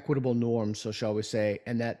equitable norms, so shall we say,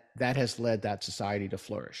 and that has led that society to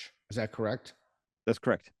flourish. Is that correct? That's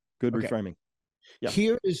correct. Good reframing. Yeah.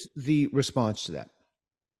 Here is the response to that.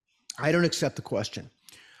 I don't accept the question.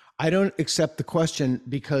 I don't accept the question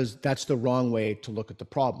because that's the wrong way to look at the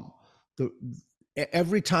problem.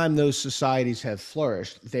 Every time those societies have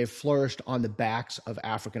flourished, they've flourished on the backs of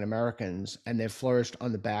African Americans, and they've flourished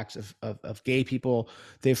on the backs of gay people.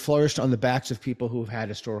 They've flourished on the backs of people who've had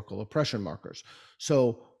historical oppression markers.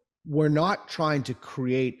 So we're not trying to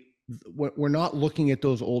we're not looking at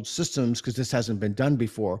those old systems because this hasn't been done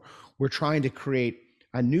before. We're trying to create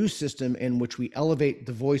a new system in which we elevate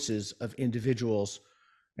the voices of individuals.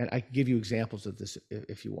 And I can give you examples of this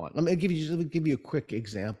if you want. Let me give you a quick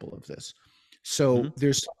example of this. So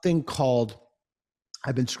there's something called,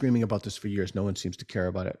 I've been screaming about this for years. No one seems to care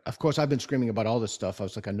about it. Of course, I've been screaming about all this stuff. I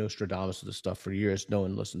was like a Nostradamus of this stuff for years. No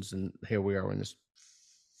one listens. And here we are in this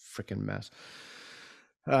freaking mess.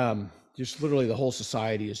 Just literally the whole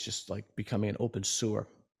society is just like becoming an open sewer.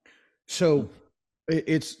 So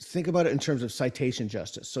think about it in terms of citation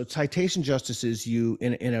justice. So citation justice is you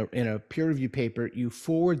in a peer review paper, you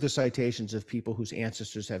forward the citations of people whose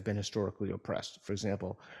ancestors have been historically oppressed. For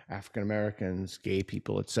example, African Americans, gay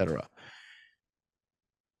people, etc.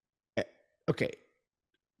 Okay,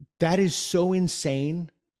 that is so insane.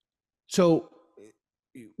 So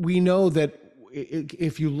we know that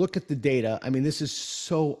if you look at the data, I mean, this is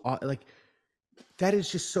so that is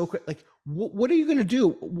just so like. What are you going to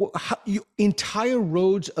do? Entire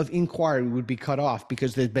roads of inquiry would be cut off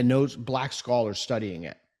because there's been no black scholars studying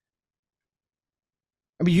it.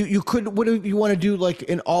 I mean, you could, what do you want to do like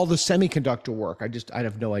in all the semiconductor work? I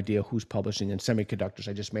have no idea who's publishing in semiconductors.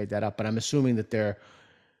 I just made that up, but I'm assuming that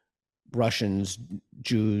Russians,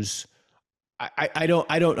 Jews. I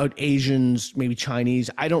don't know, Asians, maybe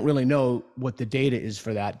Chinese. I don't really know what the data is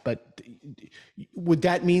for that. But would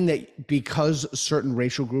that mean that because certain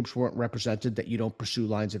racial groups weren't represented, that you don't pursue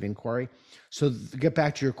lines of inquiry? So to get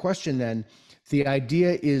back to your question, then the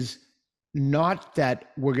idea is not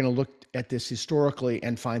that we're going to look at this historically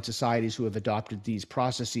and find societies who have adopted these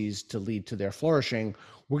processes to lead to their flourishing.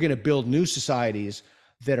 We're going to build new societies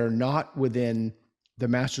that are not within the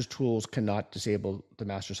master's tools cannot disable the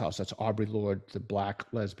master's house. That's Aubrey Lord, the Black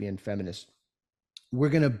lesbian feminist. We're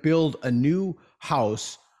going to build a new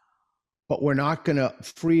house, but we're not going to,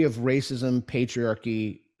 free of racism,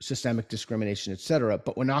 patriarchy, systemic discrimination, et cetera,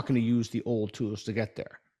 but we're not going to use the old tools to get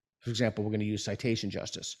there. For example, we're going to use citation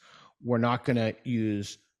justice. We're not going to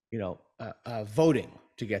use, voting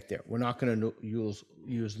to get there. We're not going to use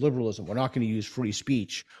liberalism. We're not going to use free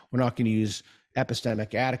speech. We're not going to use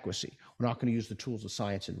epistemic adequacy. We're not going to use the tools of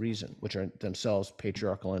science and reason, which are themselves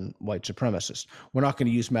patriarchal and white supremacist. We're not going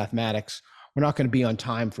to use mathematics. We're not going to be on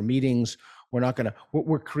time for meetings.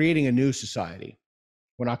 We're creating a new society.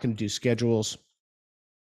 We're not going to do schedules.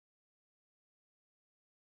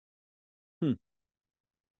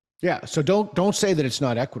 Yeah. So don't say that it's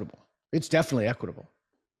not equitable. It's definitely equitable.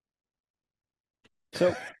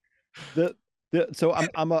 So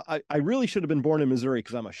I really should have been born in Missouri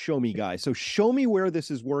because I'm a show me guy. So show me where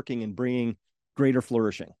this is working and bringing greater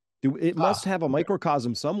flourishing. It must have a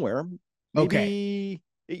microcosm somewhere. Maybe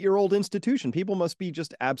at your old institution, people must be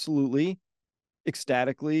just absolutely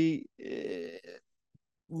ecstatically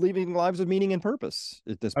living lives of meaning and purpose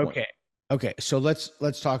at this point. Okay. So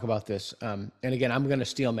let's talk about this. And again, I'm going to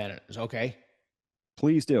steelman it. Okay.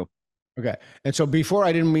 Please do. Okay. And so before,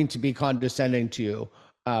 I didn't mean to be condescending to you,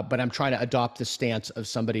 but I'm trying to adopt the stance of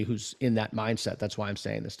somebody who's in that mindset. That's why I'm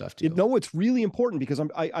saying this stuff to you. No, it's really important because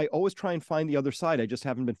I always try and find the other side. I just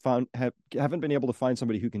haven't been able to find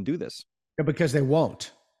somebody who can do this. Yeah, because they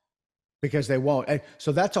won't. And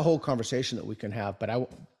so that's a whole conversation that we can have,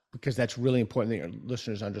 because that's really important that your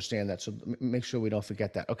listeners understand that. So make sure we don't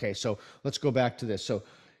forget that. Okay. So let's go back to this. So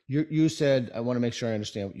you said, I want to make sure I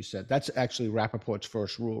understand what you said. That's actually Rappaport's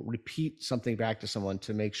first rule. Repeat something back to someone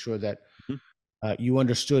to make sure that you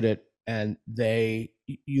understood it, and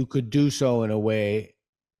you could do so in a way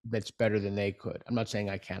that's better than they could. I'm not saying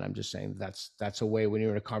I can. I'm just saying that's a way when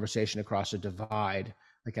you're in a conversation across a divide,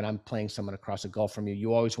 like, and I'm playing someone across a gulf from you,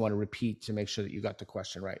 you always want to repeat to make sure that you got the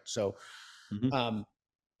question right. So,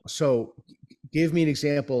 so give me an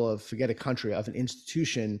example of, forget a country, of an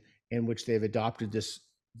institution in which they've adopted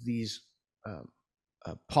these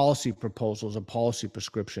policy proposals and policy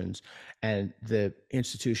prescriptions, and the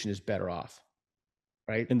institution is better off,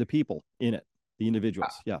 right? And the people in it, the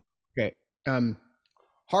individuals. Yeah. Okay.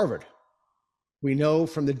 Harvard. We know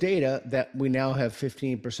from the data that we now have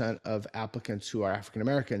 15% of applicants who are African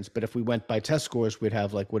Americans, but if we went by test scores, we'd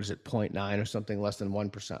have 0.9 or something, less than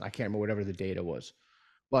 1%. I can't remember whatever the data was.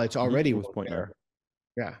 Well, it's already 0.9.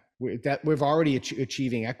 Yeah, we've already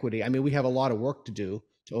achieving equity. I mean, we have a lot of work to do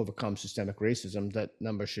to overcome systemic racism. That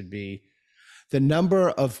number should be the number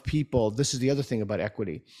of people. This is the other thing about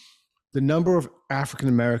equity. The number of African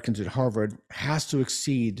Americans at Harvard has to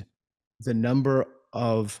exceed the number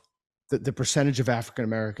of the percentage of African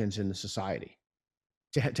Americans in the society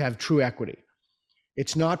to have true equity.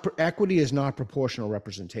 Equity is not proportional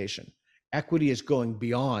representation. Equity is going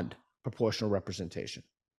beyond proportional representation.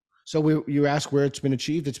 So you ask where it's been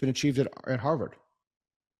achieved. It's been achieved at Harvard.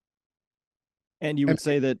 And you would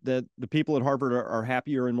say that the people at Harvard are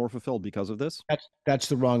happier and more fulfilled because of this? That's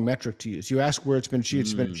the wrong metric to use. You ask where it's been achieved.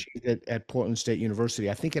 It's been achieved at Portland State University.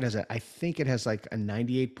 I think it has like a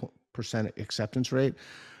 98% acceptance rate.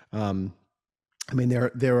 I mean,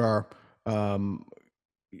 there are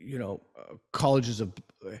colleges of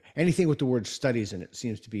anything with the word studies in it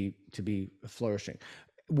seems to be flourishing.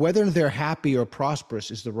 Whether they're happy or prosperous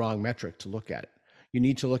is the wrong metric to look at it. You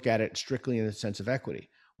need to look at it strictly in the sense of equity.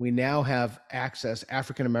 We now have access,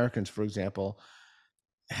 African Americans, for example,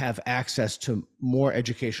 have access to more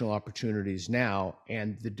educational opportunities now,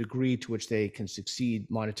 and the degree to which they can succeed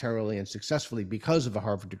monetarily and successfully because of a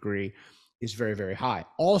Harvard degree is very, very high.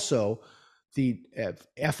 Also, the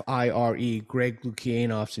FIRE, Greg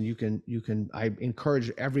Lukianoff's, and you can, I encourage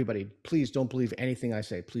everybody, please don't believe anything I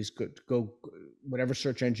say. Please go whatever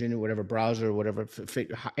search engine, whatever browser, whatever,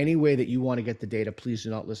 any way that you want to get the data, please do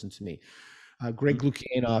not listen to me. Greg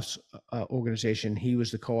Lukianoff's organization, he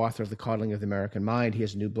was the co-author of The Coddling of the American Mind. He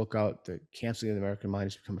has a new book out, The Canceling of the American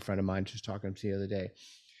Mind. He's become a friend of mine, just talking to him the other day.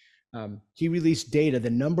 He released data.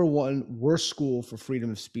 The number one worst school for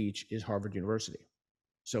freedom of speech is Harvard University.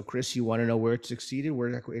 So, Chris, you want to know where it's succeeded, where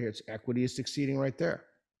its equity is succeeding? Right there.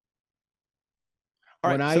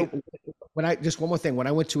 All right. So when I just one more thing, when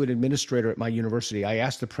I went to an administrator at my university, I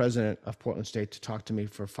asked the president of Portland State to talk to me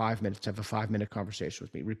for 5 minutes, to have a 5 minute conversation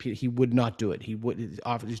with me. Repeat, he would not do it. He would, his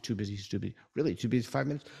office is too busy. He's too busy. Really, too busy. 5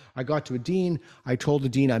 minutes. I got to a dean. I told the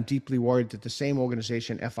dean I'm deeply worried that the same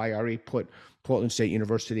organization, FIRE, put Portland State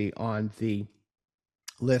University on the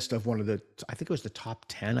list of one of the, I think it was the top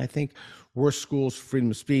 10, I think, worst schools for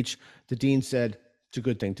freedom of speech. The dean said it's a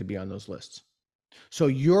good thing to be on those lists. So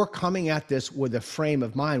you're coming at this with a frame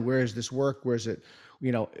of mind. Where is this work? Where is it?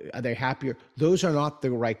 Are they happier? Those are not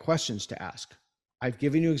the right questions to ask. I've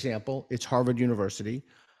given you an example. It's Harvard University.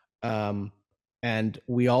 And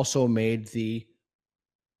we also made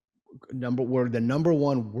we're the number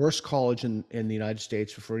one worst college in the United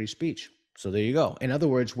States for free speech. So there you go. In other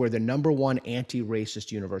words, we're the number one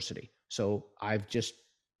anti-racist university. So I've just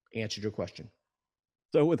answered your question.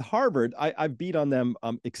 So with Harvard, I've beat on them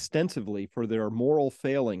extensively for their moral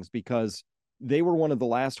failings because they were one of the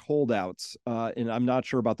last holdouts. And I'm not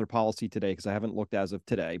sure about their policy today because I haven't looked as of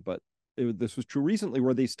today, but this was true recently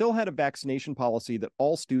where they still had a vaccination policy that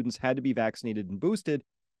all students had to be vaccinated and boosted.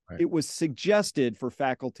 Right. It was suggested for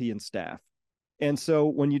faculty and staff. And so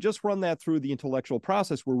when you just run that through the intellectual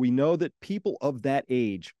process where we know that people of that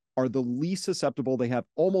age are the least susceptible. They have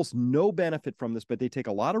almost no benefit from this, but they take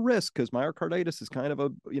a lot of risk because myocarditis is kind of a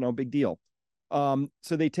big deal.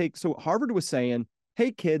 So Harvard was saying,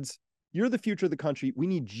 hey, kids, you're the future of the country. We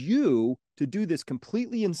need you to do this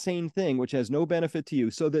completely insane thing, which has no benefit to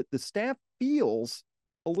you, so that the staff feels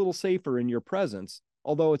a little safer in your presence,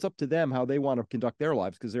 although it's up to them how they want to conduct their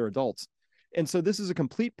lives because they're adults. And so this is a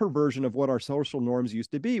complete perversion of what our social norms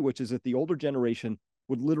used to be, which is that the older generation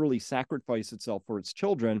would literally sacrifice itself for its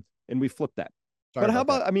children, and we flip that. Sorry But how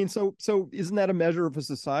about that. I mean, so isn't that a measure of a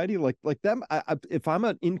society like them? If I'm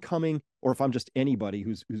an incoming, or if I'm just anybody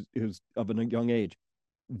who's of a young age,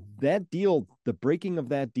 that deal, the breaking of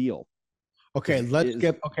that deal. Okay,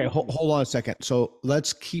 hold on a second. So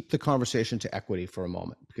let's keep the conversation to equity for a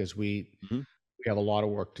moment because we have a lot of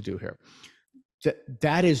work to do here.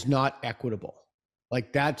 That is not equitable.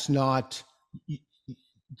 Like that's not,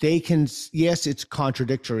 yes, it's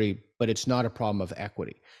contradictory, but it's not a problem of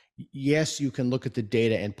equity. Yes, you can look at the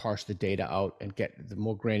data and parse the data out and get the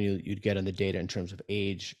more granular you'd get on the data in terms of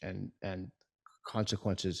age and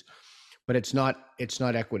consequences, but it's not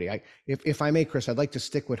equity. If I may, Chris, I'd like to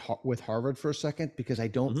stick with Harvard for a second because I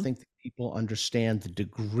don't think that people understand the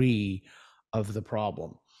degree of the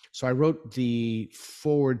problem. So I wrote the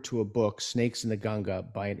foreword to a book, Snakes in the Ganga,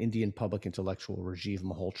 by an Indian public intellectual, Rajiv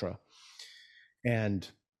Malhotra. And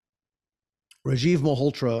Rajiv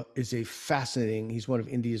Malhotra is he's one of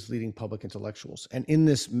India's leading public intellectuals. And in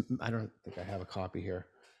this, I don't think I have a copy here.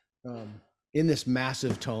 In this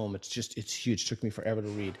massive tome, it's huge. It took me forever to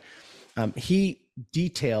read. He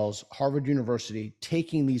details Harvard University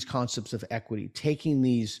taking these concepts of equity, taking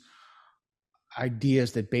these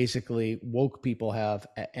ideas that basically woke people have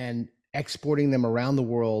and exporting them around the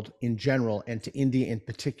world in general and to India in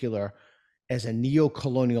particular as a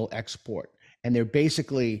neo-colonial export. And they're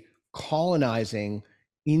basically colonizing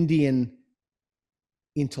Indian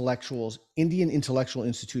intellectual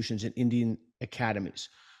institutions and Indian academies.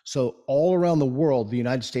 So all around the world, the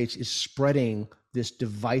United States is spreading this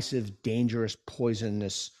divisive, dangerous,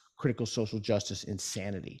 poisonous, critical social justice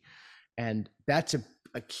insanity. And that's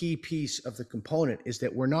a key piece of the component is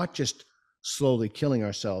that we're not just slowly killing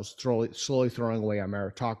ourselves, slowly throwing away our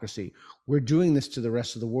meritocracy. We're doing this to the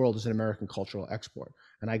rest of the world as an American cultural export.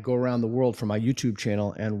 And I go around the world for my YouTube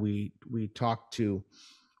channel and we talk to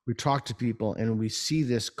people and we see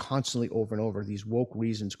this constantly over and over, these woke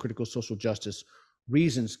reasons, critical social justice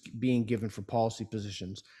reasons being given for policy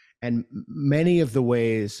positions. And many of the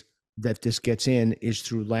ways that this gets in is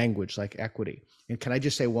through language like equity. And can I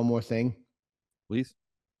just say one more thing? Please.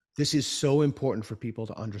 This is so important for people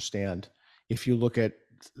to understand. If you look at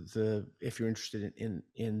if you're interested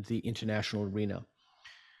in the international arena,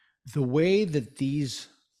 the way that this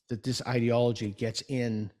ideology gets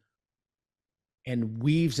in and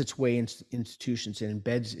weaves its way into institutions and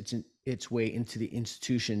embeds its way into the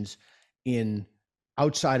institutions in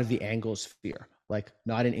outside of the Anglosphere, like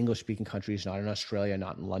not in English-speaking countries, not in Australia,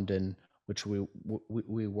 not in London, which we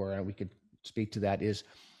were, and we could speak to that, is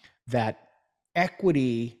that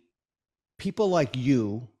equity, people like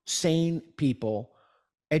you, sane people,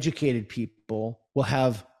 educated people,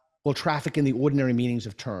 will traffic in the ordinary meanings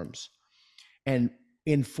of terms. And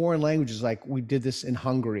in foreign languages, like we did this in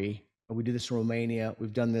Hungary, we did this in Romania,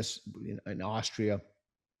 we've done this in Austria.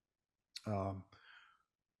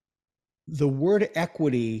 The word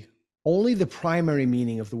equity, only the primary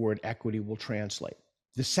meaning of the word equity will translate.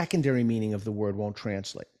 The secondary meaning of the word won't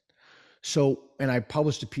translate. So, and I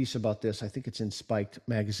published a piece about this. I think it's in Spiked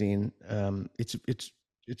magazine.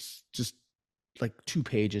 It's just like 2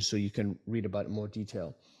 pages, so you can read about it in more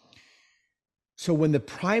detail. So, when the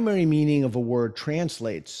primary meaning of a word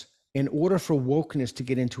translates, in order for wokeness to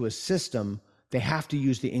get into a system, they have to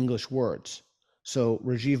use the English words. So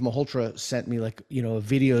Rajiv Malhotra sent me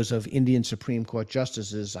videos of Indian Supreme Court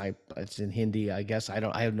justices. It's in Hindi, I guess. I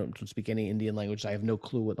don't speak any Indian language. I have no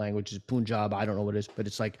clue what language is Punjab. I don't know what it is, but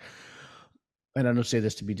it's like, and I don't say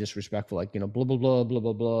this to be disrespectful, like, blah, blah, blah, blah,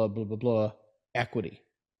 blah, blah, blah, blah, blah, equity,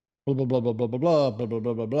 blah, blah, blah, blah, blah, blah, blah, blah, blah,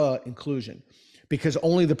 blah, blah, blah, inclusion, because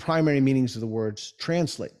only the primary meanings of the words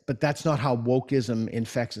translate. But that's not how wokeism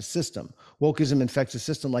infects a system. Wokeism infects a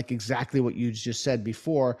system like exactly what you just said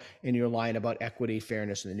before in your line about equity,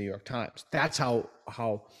 fairness in the New York Times. That's how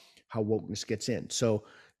wokeness gets in. So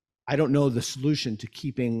I don't know the solution to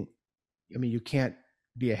keeping, I mean, you can't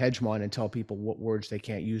be a hegemon and tell people what words they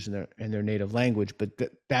can't use in their native language, but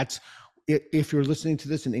that's, if you're listening to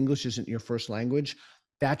this and English isn't your first language,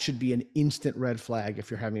 that should be an instant red flag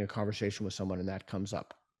if you're having a conversation with someone and that comes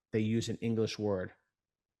up. They use an English word.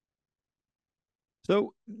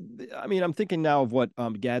 So, I mean, I'm thinking now of what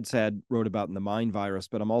Gadsad wrote about in the Mind Virus,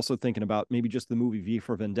 but I'm also thinking about maybe just the movie V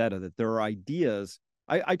for Vendetta, that there are ideas.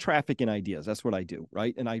 I traffic in ideas. That's what I do,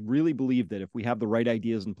 right? And I really believe that if we have the right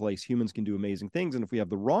ideas in place, humans can do amazing things. And if we have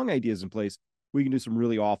the wrong ideas in place, we can do some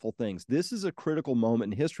really awful things. This is a critical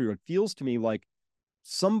moment in history where it feels to me like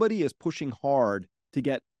somebody is pushing hard to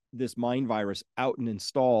get this mind virus out and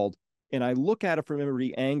installed. And I look at it from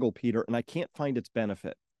every angle, Peter, and I can't find its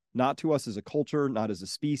benefit. Not to us as a culture, not as a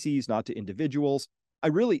species, not to individuals.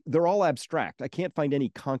 They're all abstract. I can't find any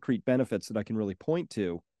concrete benefits that I can really point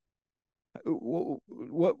to.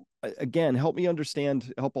 What again, help me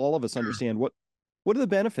understand, help all of us understand what are the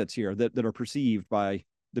benefits here that are perceived by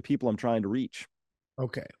the people I'm trying to reach?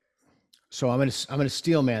 Okay. So I'm gonna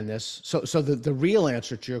steelman this. So the real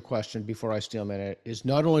answer to your question before I steelman it is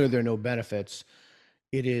not only are there no benefits,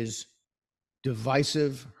 it is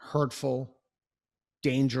divisive, hurtful,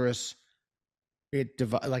 dangerous.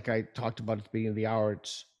 Like I talked about at the beginning of the hour,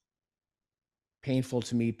 it's painful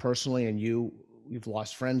to me personally, and we've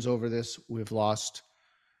lost friends over this.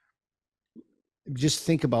 Just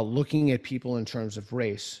think about looking at people in terms of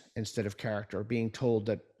race instead of character, being told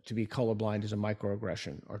that to be colorblind is a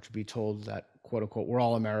microaggression, or to be told that, quote unquote, we're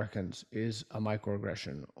all Americans is a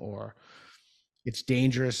microaggression, or it's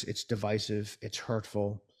dangerous, it's divisive, it's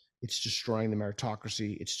hurtful, it's destroying the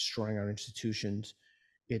meritocracy, it's destroying our institutions,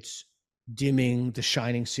 it's dimming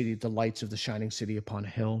the lights of the shining city upon a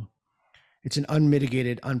hill. It's an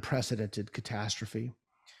unmitigated, unprecedented catastrophe.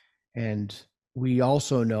 And we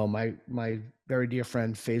also know, my very dear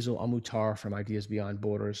friend Faisal Amutar from Ideas Beyond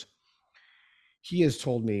Borders, he has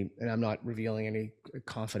told me, and I'm not revealing any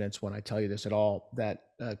confidence when I tell you this at all, that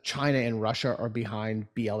China and Russia are behind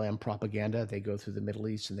BLM propaganda. They go through the Middle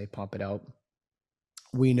East and they pump it out.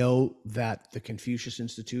 We know that the Confucius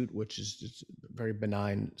Institute, which is a very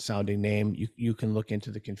benign sounding name, you can look into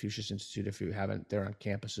the Confucius Institute if you haven't. They're on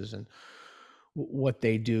campuses, and what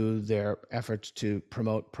they do, their efforts to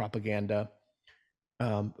promote propaganda,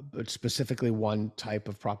 but specifically one type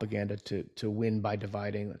of propaganda to win by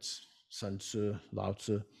dividing. That's Sun Tzu, Lao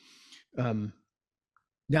Tzu. Now I'm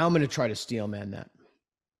going to try to steelman that.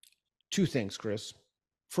 Two things, Chris.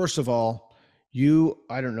 First of all,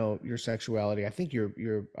 I don't know your sexuality. I think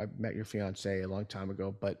I met your fiance a long time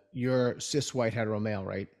ago, but you're cis white hetero male,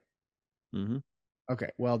 right? Mm-hmm. Okay,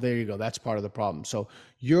 well, there you go. That's part of the problem. So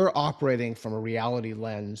you're operating from a reality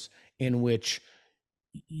lens in which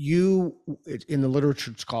in the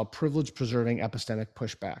literature, it's called privilege preserving epistemic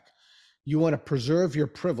pushback. You want to preserve your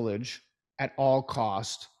privilege at all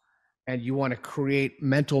cost, and you want to create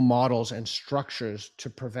mental models and structures to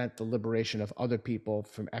prevent the liberation of other people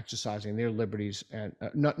from exercising their liberties, and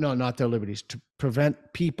not their liberties, to prevent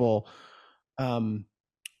people,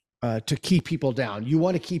 to keep people down. You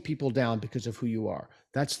want to keep people down because of who you are.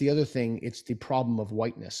 That's the other thing. It's the problem of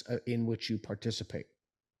whiteness in which you participate.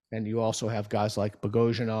 And you also have guys like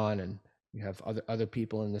Boghossian on, and you have other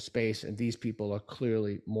people in the space, and these people are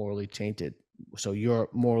clearly morally tainted. So you're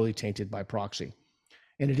morally tainted by proxy,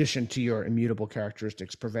 in addition to your immutable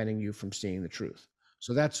characteristics preventing you from seeing the truth.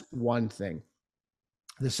 So that's one thing.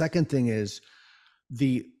 The second thing is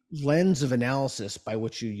the lens of analysis by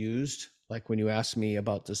which you used, like when you asked me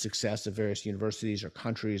about the success of various universities or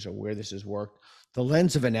countries or where this has worked, the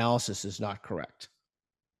lens of analysis is not correct.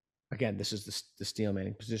 Again, this is the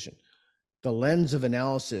steelmaning position. The lens of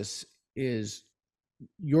analysis is,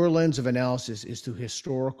 your lens of analysis is to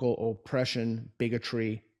historical oppression,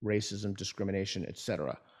 bigotry, racism, discrimination,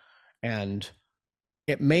 etc. And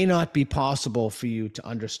it may not be possible for you to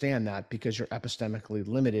understand that because you're epistemically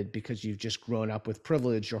limited, because you've just grown up with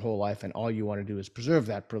privilege your whole life and all you want to do is preserve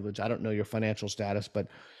that privilege. I don't know your financial status, but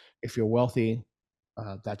if you're wealthy,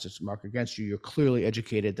 that's a mark against you. You're clearly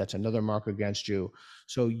educated, that's another mark against you.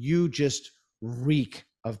 So you just reek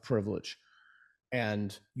of privilege,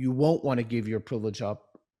 and you won't want to give your privilege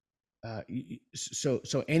up.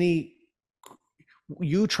 So any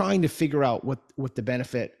you trying to figure out what the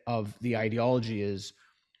benefit of the ideology is,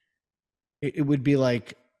 it would be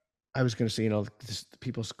like, I was going to say,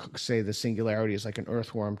 people say the singularity is like an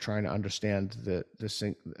earthworm trying to understand the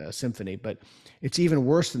symphony, but it's even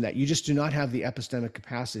worse than that. You just do not have the epistemic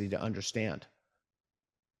capacity to understand.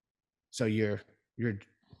 So you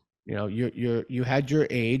had your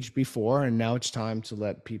age before, and now it's time to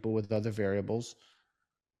let people with other variables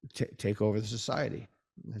take over the society.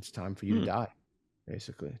 It's time for you to die.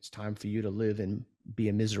 Basically, it's time for you to live and be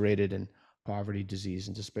immiserated in poverty, disease,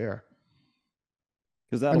 and despair.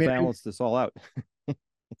 Because that'll balance this all out.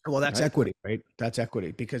 Well, that's right? equity, right? That's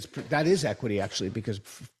equity, because that is equity, actually, because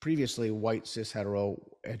previously white, cis, hetero,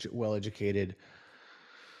 well-educated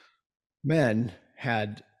men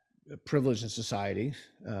had privilege in society,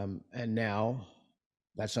 and now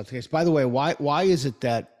that's not the case. By the way, why is it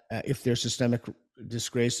that if there's systemic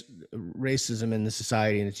disgrace, racism in the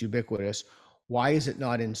society and it's ubiquitous, why is it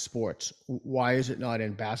not in sports? Why is it not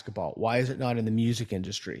in basketball? Why is it not in the music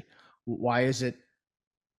industry? Why is it,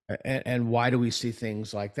 and why do we see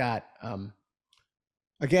things like that?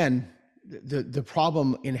 Again, the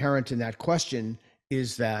problem inherent in that question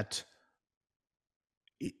is that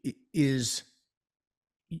is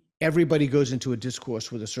everybody goes into a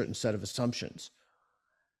discourse with a certain set of assumptions.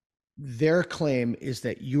 Their claim is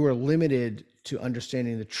that you are limited to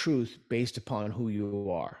understanding the truth based upon who you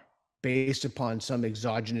are, based upon some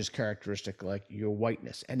exogenous characteristic like your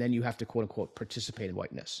whiteness, and then you have to quote unquote participate in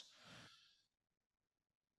whiteness.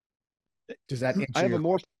 Does that I answer have a your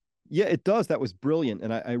more, question? yeah, it does. That was brilliant.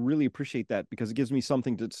 And I really appreciate that because it gives me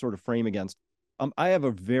something to sort of frame against. I have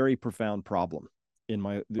a very profound problem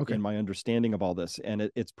Okay. in my understanding of all this, and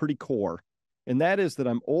it's pretty core. And that is that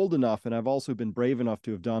I'm old enough and I've also been brave enough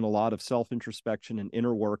to have done a lot of self-introspection and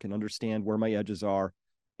inner work and understand where my edges are.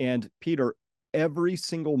 And Peter, every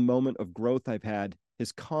single moment of growth I've had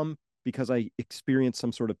has come because I experienced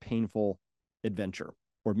some sort of painful adventure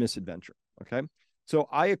or misadventure. Okay. So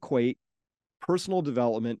I equate personal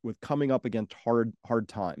development with coming up against hard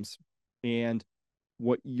times. And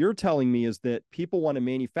what you're telling me is that people want to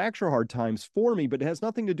manufacture hard times for me, but it has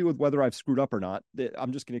nothing to do with whether I've screwed up or not. That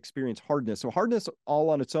I'm just going to experience hardness. So hardness all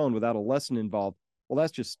on its own without a lesson involved, well,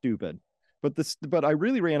 that's just stupid. But I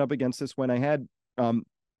really ran up against this when I had and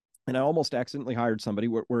I almost accidentally hired somebody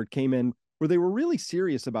where it came in where they were really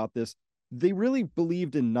serious about this. They really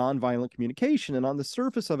believed in nonviolent communication. And on the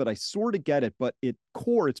surface of it, I sort of get it, but at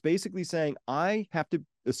core, it's basically saying I have to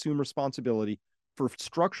assume responsibility for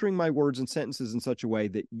structuring my words and sentences in such a way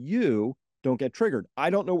that you don't get triggered. I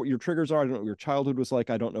don't know what your triggers are. I don't know what your childhood was like.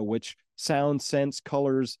 I don't know which sound, sense,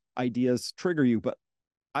 colors, ideas trigger you, but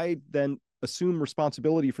I then assume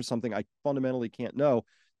responsibility for something I fundamentally can't know.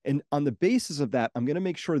 And on the basis of that, I'm going to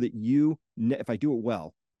make sure that you, if I do it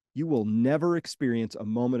well, you will never experience a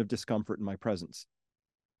moment of discomfort in my presence,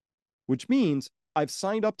 which means I've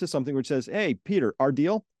signed up to something which says, hey, Peter, our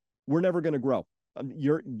deal, we're never going to grow.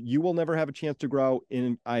 You will never have a chance to grow,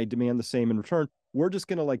 and I demand the same in return. We're just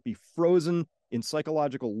going to like be frozen in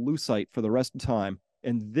psychological lucite for the rest of time.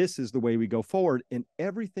 And this is the way we go forward. And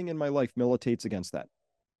everything in my life militates against that.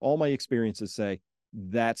 All my experiences say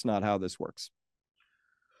that's not how this works.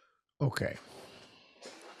 Okay.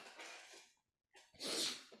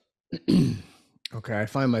 Okay. I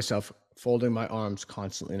find myself folding my arms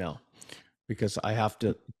constantly now because I have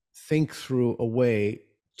to think through a way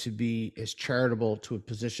to be as charitable to a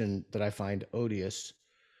position that I find odious,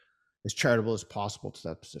 as charitable as possible to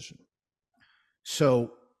that position.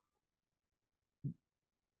 So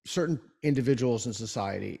certain individuals in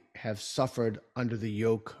society have suffered under the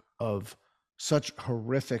yoke of such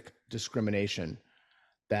horrific discrimination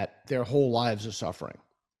that their whole lives are suffering.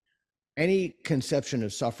 Any conception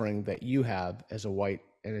of suffering that you have as a white,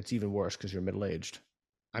 and it's even worse because you're middle-aged.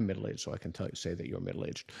 I'm middle-aged, so I can say that you're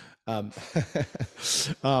middle-aged. Um,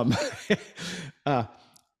 uh,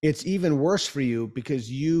 it's even worse for you because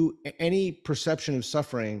any perception of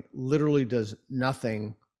suffering literally does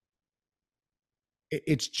nothing.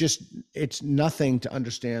 It's nothing to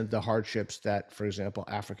understand the hardships that, for example,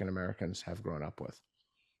 African Americans have grown up with.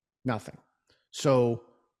 Nothing. So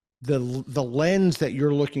the lens that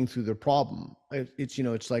you're looking through the problem, it's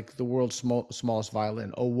it's like the world's smallest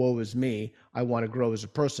violin. Oh, woe is me, I want to grow as a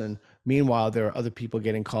person. Meanwhile, there are other people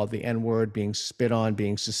getting called the N word, being spit on,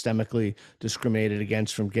 being systemically discriminated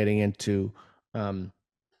against from getting into um,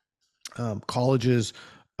 colleges.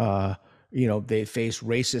 They face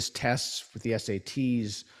racist tests with the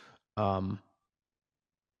SATs. um,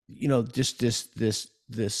 just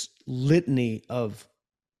this litany of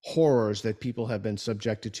horrors that people have been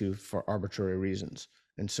subjected to for arbitrary reasons.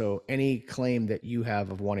 And so any claim that you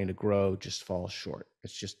have of wanting to grow just falls short.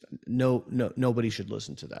 It's just nobody should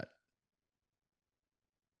listen to that.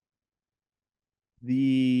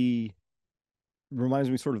 The reminds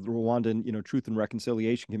me sort of the Rwandan, Truth and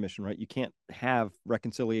Reconciliation Commission, right? You can't have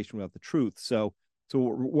reconciliation without the truth. So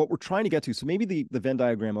what we're trying to get to, so maybe the Venn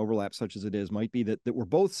diagram overlap, such as it is, might be that we're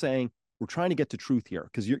both saying we're trying to get to truth here,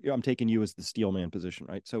 because I'm taking you as the steelman position,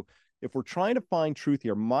 right? So if we're trying to find truth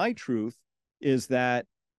here, my truth is that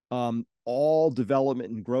all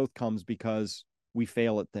development and growth comes because we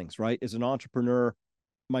fail at things, right? As an entrepreneur,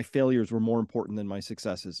 my failures were more important than my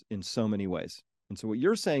successes in so many ways. And so what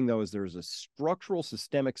you're saying, though, is there's a structural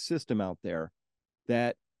systemic system out there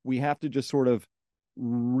that we have to just sort of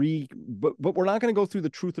but we're not going to go through the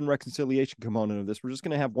truth and reconciliation component of this. We're just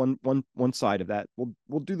going to have one side of that.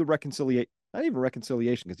 We'll do the reconciliation, not even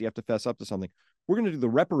reconciliation, because you have to fess up to something. We're going to do the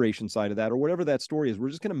reparation side of that, or whatever that story is. We're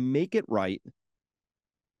just going to make it right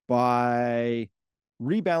by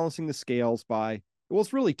rebalancing the scales by, well,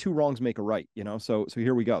 it's really two wrongs make a right, so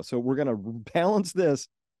here we go. So we're going to balance this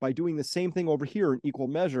by doing the same thing over here in equal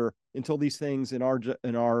measure until these things in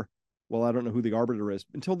our well, I don't know who the arbiter is,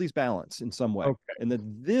 until these balance in some way. Okay. And that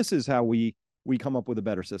this is how we come up with a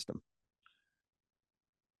better system.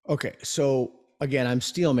 Okay. So again, I'm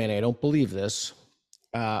steelman. I don't believe this.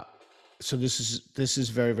 So this is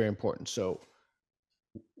very, very important. So,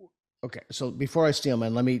 okay. So before I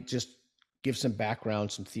steelman, let me just give some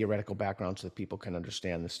background, some theoretical background, so that people can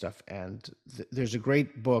understand this stuff. And there's a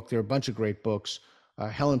great book. There are a bunch of great books.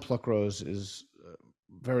 Helen Pluckrose is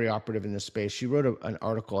very operative in this space. She wrote an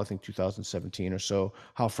article, I think 2017 or so,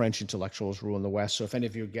 How French Intellectuals Rule in the West. So if any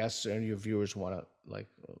of your guests or any of your viewers want to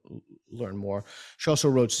learn more. She also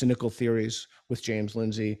wrote Cynical Theories with James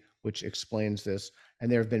Lindsay, which explains this.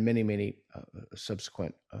 And there have been many, many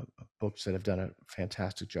subsequent books that have done a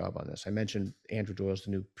fantastic job on this. I mentioned Andrew Doyle's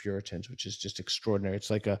The New Puritans, which is just extraordinary.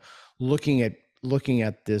 It's like looking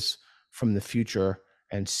at this from the future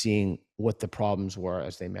and seeing what the problems were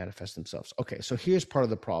as they manifest themselves. Okay, so here's part of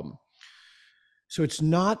the problem. So it's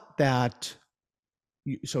not that.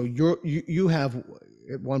 You have,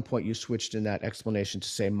 at one point you switched in that explanation to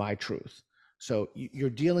say my truth. So you're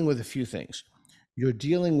dealing with a few things. You're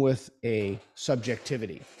dealing with a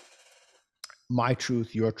subjectivity. My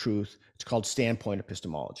truth, your truth. It's called standpoint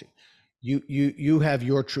epistemology. You have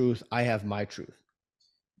your truth. I have my truth.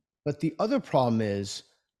 But the other problem is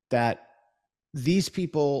that these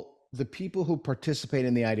people, the people who participate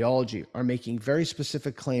in the ideology, are making very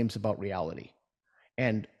specific claims about reality.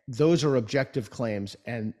 And those are objective claims,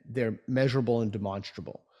 and they're measurable and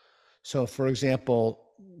demonstrable. So, for example,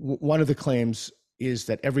 one of the claims is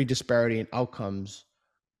that every disparity in outcomes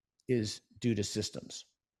is due to systems.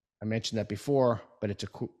 I mentioned that before, but it's a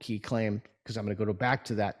key claim because I'm going to go back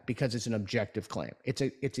to that because it's an objective claim.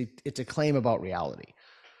 It's a claim about reality.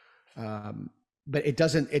 But it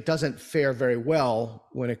doesn't fare very well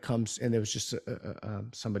when it comes. And there was just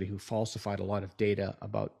somebody who falsified a lot of data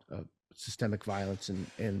about systemic violence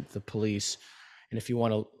in the police. And if you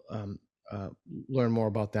want to learn more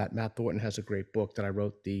about that, Matt Thornton has a great book that I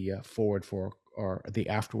wrote the forward for, or the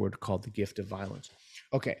afterword, called The Gift of Violence.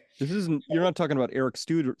 Okay. You're not talking about Eric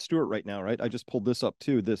Stewart right now, right? I just pulled this up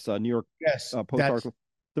too, this New York Post article.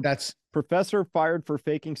 That's professor fired for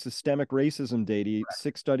faking systemic racism data. Right.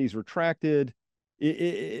 6 studies retracted.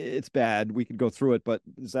 It's bad. We could go through it, but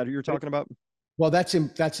is that who you're talking about? Well, that's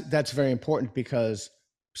very important because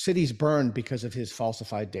cities burned because of his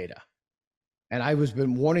falsified data. And I was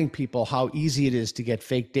been warning people how easy it is to get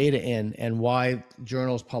fake data in, and why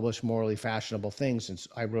journals publish morally fashionable things. Since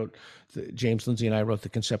James Lindsay and I wrote The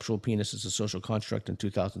Conceptual Penis as a Social Construct in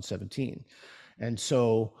 2017. And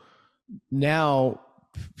so now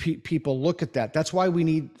people look at that. That's why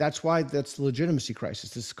that's the legitimacy crisis.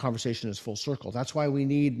 This conversation is full circle. That's why we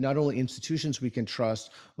need not only institutions we can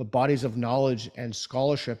trust, but bodies of knowledge and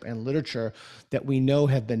scholarship and literature that we know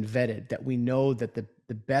have been vetted, that we know that the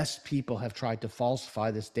best people have tried to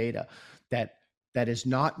falsify this data, that is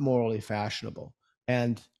not morally fashionable.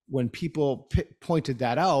 And when people pointed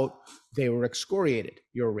that out, they were excoriated.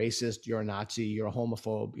 You're a racist, you're a Nazi, you're a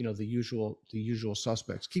homophobe, the usual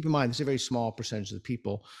suspects. Keep in mind, this is a very small percentage of the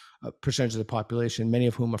people, percentage of the population, many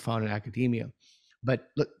of whom are found in academia. But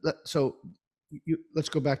let's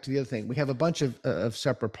go back to the other thing. We have a bunch of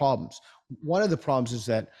separate problems. One of the problems is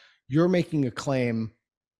that you're making a claim.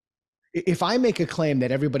 If I make a claim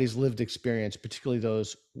that everybody's lived experience, particularly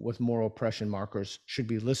those with moral oppression markers, should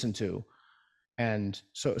be listened to, and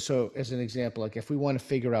so as an example, like if we want to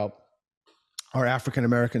figure out, are African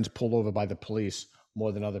Americans pulled over by the police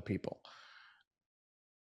more than other people?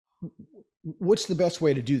 What's the best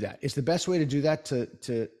way to do that? Is the best way to do that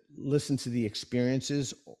to listen to the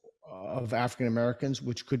experiences of African Americans,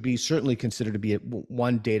 which could be certainly considered to be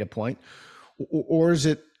one data point, or is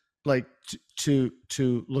it like to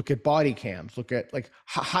look at body cams, look at like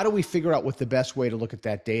how do we figure out what the best way to look at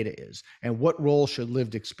that data is, and what role should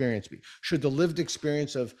lived experience be? Should the lived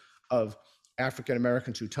experience of African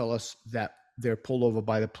Americans who tell us that they're pulled over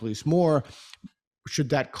by the police more, should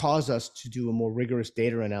that cause us to do a more rigorous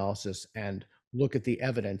data analysis and look at the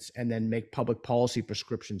evidence and then make public policy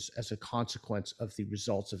prescriptions as a consequence of the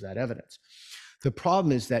results of that evidence? The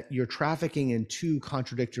problem is that you're trafficking in two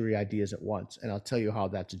contradictory ideas at once, and I'll tell you how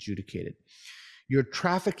that's adjudicated. You're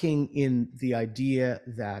trafficking in the idea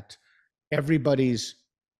that everybody's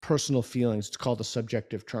personal feelings, it's called a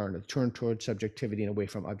subjective turn, a turn toward subjectivity and away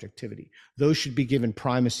from objectivity. Those should be given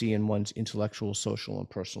primacy in one's intellectual, social, and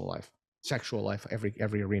personal life, sexual life,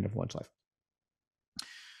 every arena of one's life.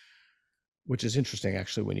 Which is interesting,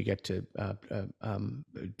 actually, when you get to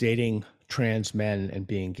dating trans men and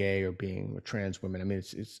being gay or being trans women. I mean,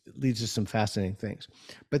 it leads to some fascinating things.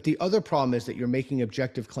 But the other problem is that you're making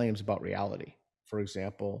objective claims about reality. For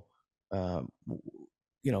example, a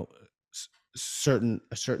certain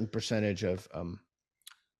percentage of I'm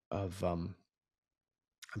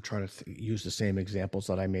trying to use the same examples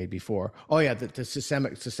that I made before. Oh yeah, the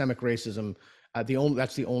systemic racism.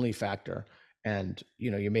 That's the only factor. And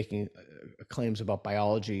you're making claims about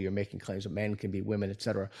biology. You're making claims that men can be women, et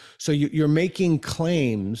cetera. So you're making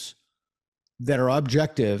claims that are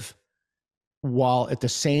objective, while at the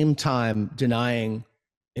same time denying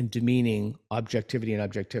and demeaning objectivity and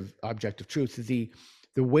objective truth. The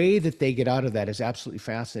way that they get out of that is absolutely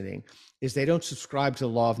fascinating. Is they don't subscribe to the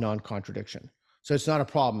law of non-contradiction. So it's not a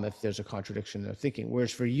problem if there's a contradiction in their thinking.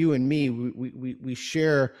 Whereas for you and me, we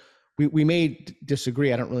share. We may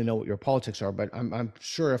disagree. I don't really know what your politics are, but I'm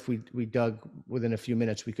sure if we dug within a few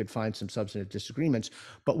minutes, we could find some substantive disagreements.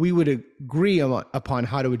 But we would agree upon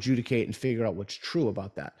how to adjudicate and figure out what's true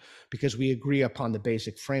about that, because we agree upon the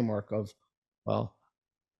basic framework of, well,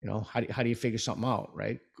 how do you figure something out,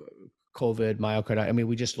 right? COVID, myocarditis. I mean,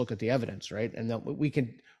 we just look at the evidence, right? And then we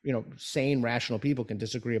can, sane, rational people can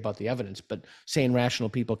disagree about the evidence, but sane, rational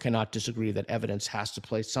people cannot disagree that evidence has to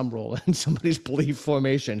play some role in somebody's belief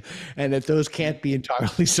formation, and that those can't be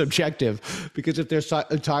entirely subjective, because if they're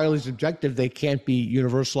entirely subjective, they can't be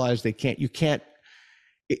universalized.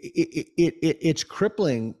 It's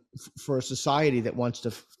crippling for a society that wants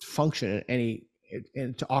to function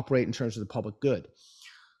and to operate in terms of the public good.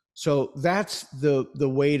 So that's the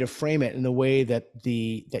way to frame it, and the way that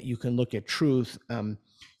you can look at truth.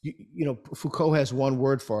 Foucault has one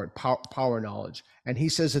word for it: power knowledge. And he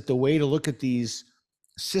says that the way to look at these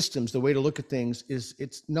systems, the way to look at things, is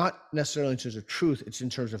it's not necessarily in terms of truth; it's in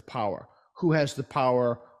terms of power. Who has the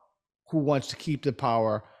power? Who wants to keep the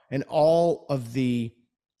power? And all of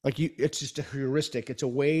it's just a heuristic. It's a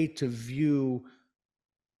way to view.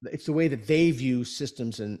 It's the way that they view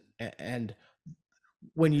systems, and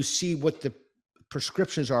when you see what the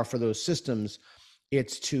prescriptions are for those systems,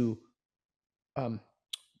 it's to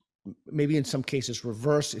maybe in some cases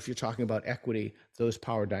reverse, if you're talking about equity, those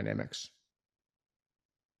power dynamics.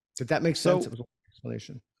 Did that make sense? It was an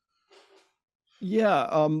explanation. Yeah.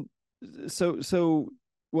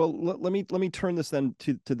 Well, let me turn this then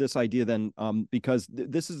to this idea then, because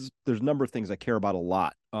there's a number of things I care about a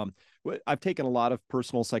lot. I've taken a lot of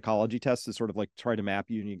personal psychology tests to sort of like try to map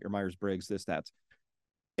you, your Myers-Briggs, this, that.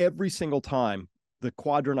 Every single time, the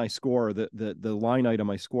quadrant I score, the line item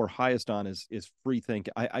I score highest on is free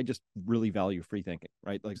thinking. I just really value free thinking,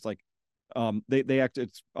 right? Like, it's like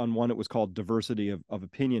it's on one, it was called diversity of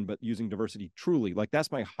opinion, but using diversity truly, like that's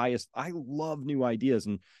my highest. I love new ideas,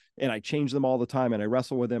 and I change them all the time, and I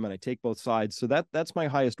wrestle with them, and I take both sides. So that's my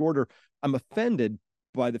highest order. I'm offended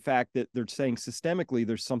by the fact that they're saying systemically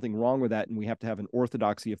there's something wrong with that, and we have to have an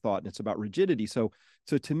orthodoxy of thought, and it's about rigidity. So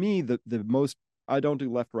to me, the most, I don't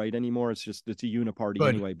do left right anymore. It's a uniparty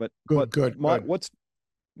anyway. But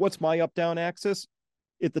what's my up down axis?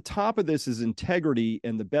 At the top of this is integrity,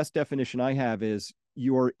 and the best definition I have is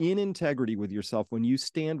you're in integrity with yourself when you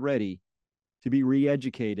stand ready to be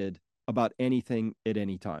re-educated about anything at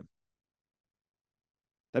any time.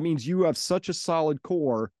 That means you have such a solid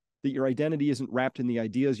core that your identity isn't wrapped in the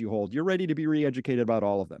ideas you hold. You're ready to be re-educated about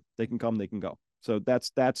all of them. They can come, they can go. So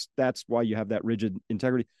that's why you have that rigid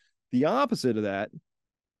integrity. The opposite of that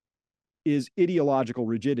is ideological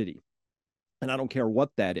rigidity. And I don't care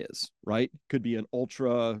what that is, right? Could be an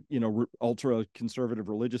ultra conservative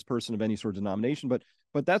religious person of any sort of denomination,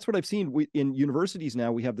 but that's what I've seen in universities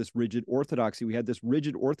now. We have this rigid orthodoxy. We had this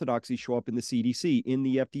rigid orthodoxy show up in the CDC, in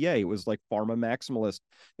the FDA. It was like pharma maximalist,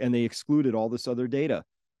 and they excluded all this other data,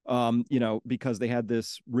 because they had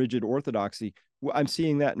this rigid orthodoxy. I'm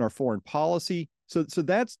seeing that in our foreign policy. So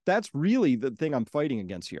that's really the thing I'm fighting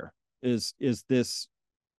against here is this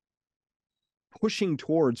pushing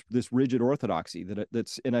towards this rigid orthodoxy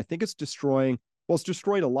that's, and I think it's destroying, well, it's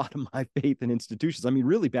destroyed a lot of my faith in institutions. I mean,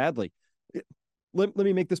 really badly. Let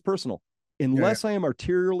me make this personal. Unless I am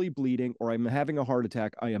arterially bleeding or I'm having a heart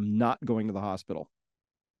attack, I am not going to the hospital.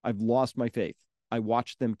 I've lost my faith. I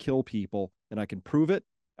watched them kill people and I can prove it.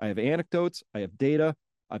 I have anecdotes. I have data.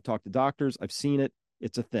 I've talked to doctors. I've seen it.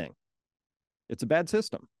 It's a thing. It's a bad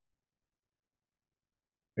system.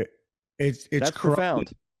 It's That's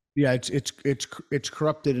profound. Yeah, it's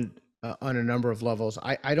corrupted on a number of levels.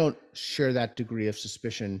 I don't share that degree of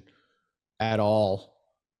suspicion at all,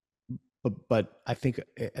 but I think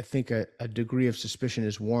a degree of suspicion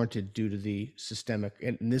is warranted due to the systemic.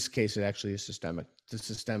 In this case, it actually is the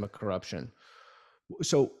systemic corruption.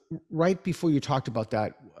 So right before you talked about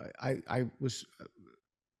that, I was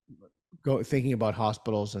thinking about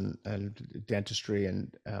hospitals and dentistry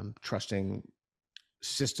and trusting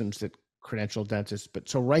systems that credential dentists. But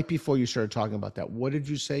so right before you started talking about that, what did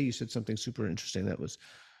you say? You said something super interesting that was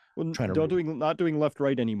trying to not doing left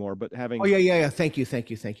right anymore, but having. Oh yeah. Thank you.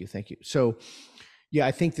 So yeah,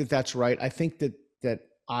 I think that's right. I think that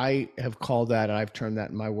I have called that, and I've termed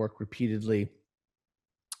that in my work repeatedly.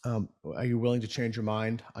 Are you willing to change your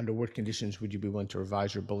mind? Under what conditions would you be willing to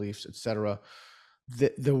revise your beliefs, etc.?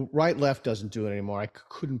 The right left doesn't do it anymore. I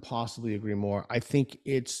couldn't possibly agree more. I think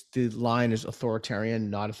the line is authoritarian,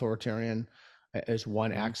 not authoritarian, as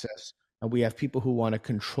one axis. And we have people who want to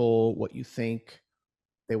control what you think.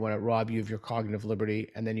 They want to rob you of your cognitive liberty.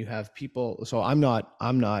 And then you have people. So I'm not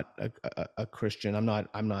a Christian. I'm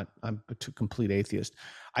a complete atheist.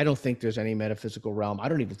 I don't think there's any metaphysical realm. I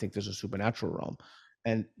don't even think there's a supernatural realm.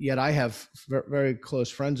 And yet I have very close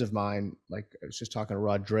friends of mine, like I was just talking to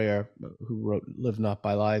Rod Dreher, who wrote Live Not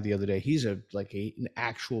by Lie the other day. He's an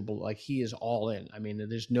actual, like he is all in. I mean,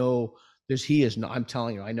 he is not, I'm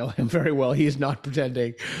telling you, I know him very well. He is not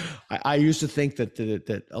pretending. I used to think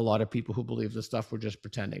that a lot of people who believe this stuff were just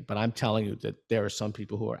pretending, but I'm telling you that there are some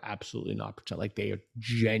people who are absolutely not pretending, like they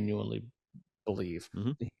genuinely believe.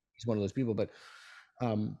 Mm-hmm. He's one of those people, but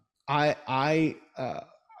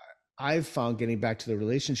I've found, getting back to the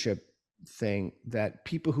relationship thing, that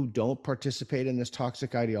people who don't participate in this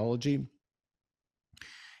toxic ideology,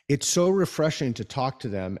 it's so refreshing to talk to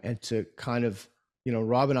them and to kind of,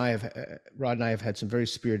 Rod and I have had some very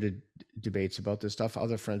spirited debates about this stuff.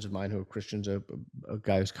 Other friends of mine who are Christians, a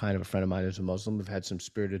guy who's kind of a friend of mine who's a Muslim, have had some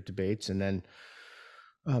spirited debates. And then,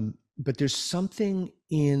 but there's something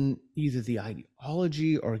in either the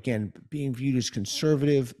ideology or, again, being viewed as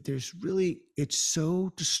conservative. It's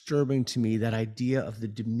so disturbing to me, that idea of the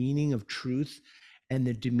demeaning of truth and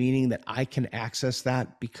the demeaning that I can access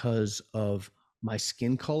that because of my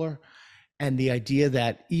skin color, and the idea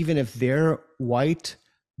that even if they're white,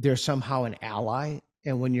 they're somehow an ally.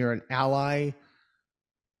 And when you're an ally,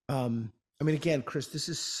 again, Chris, this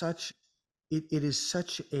is it is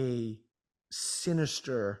such a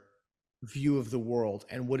sinister view of the world,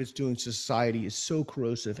 and what it's doing to society is so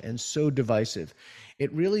corrosive and so divisive.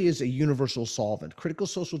 It really is a universal solvent. Critical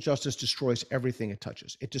social justice destroys everything it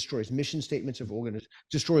touches. It destroys mission statements of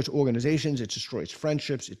destroys organizations, it destroys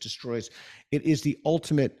friendships, it is the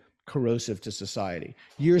ultimate corrosive to society.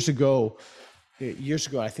 Years ago,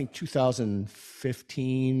 I think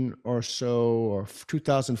 2015 or so, or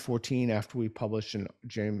 2014, after we published, and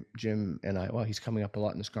Jim and I, well, he's coming up a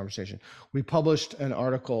lot in this conversation, we published an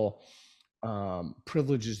article,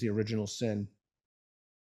 Privilege is the Original Sin.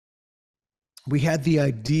 We had the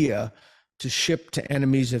idea to ship to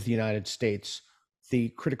enemies of the United States the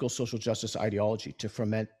critical social justice ideology, to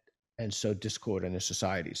ferment and sow discord in the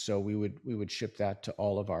society. So we would ship that to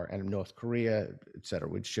all of and North Korea, et cetera.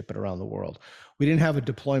 We'd ship it around the world. We didn't have a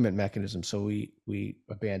deployment mechanism, so we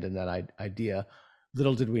abandoned that idea.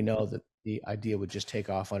 Little did we know that the idea would just take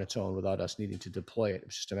off on its own without us needing to deploy it. It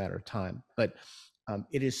was just a matter of time. But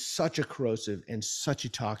It is such a corrosive and such a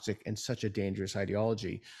toxic and such a dangerous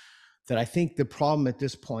ideology that I think the problem at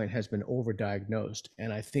this point has been overdiagnosed.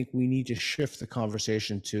 And I think we need to shift the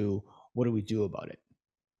conversation to what do we do about it?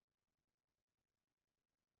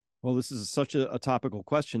 Well, this is such a topical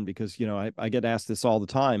question because, I get asked this all the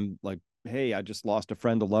time, like, hey, I just lost a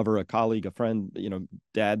friend, a lover, a colleague, a friend,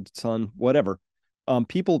 dad, son, whatever.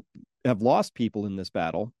 People have lost people in this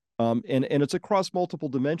battle. And it's across multiple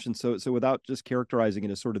dimensions. So without just characterizing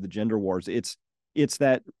it as sort of the gender wars, it's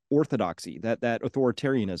that orthodoxy, that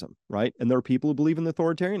authoritarianism, right? And there are people who believe in the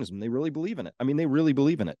authoritarianism. They really believe in it. I mean, they really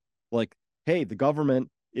believe in it. Like, hey, the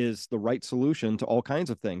government is the right solution to all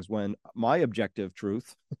kinds of things, when my objective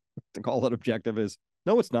truth, to call it objective, is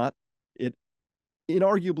no, it's not. It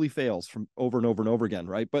inarguably fails from over and over and over again,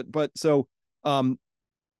 right? But so how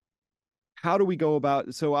do we go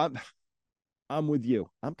about, so I'm with you.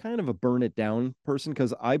 I'm kind of a burn it down person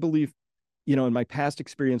because I believe, in my past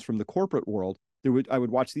experience from the corporate world, I would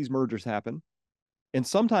watch these mergers happen. And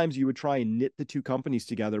sometimes you would try and knit the two companies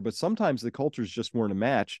together, but sometimes the cultures just weren't a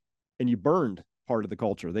match and you burned part of the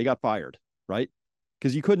culture. They got fired, right?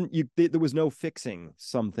 Because you couldn't, there was no fixing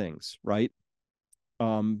some things, right?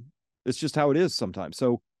 Um, it's just how it is sometimes.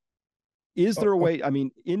 So is Oh, there a oh, way? I mean,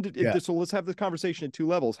 yeah, so let's have this conversation at two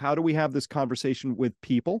levels. How do we have this conversation with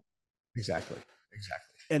people? exactly.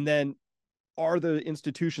 Exactly. And then are the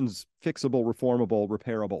institutions fixable, reformable,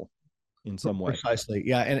 repairable in some way? Precisely.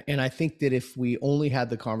 Yeah. And I think that if we only had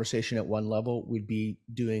the conversation at one level, we'd be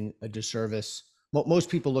doing a disservice. Most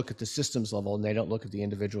people look at the systems level and they don't look at the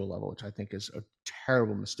individual level, which I think is a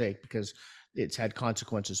terrible mistake because it's had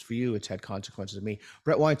consequences for you. It's had consequences of me.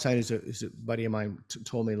 Brett Weinstein is a buddy of mine,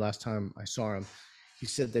 told me last time I saw him. He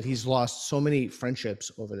said that he's lost so many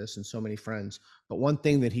friendships over this and so many friends. But one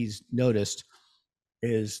thing that he's noticed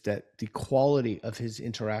is that the quality of his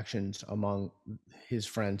interactions among his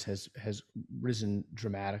friends has risen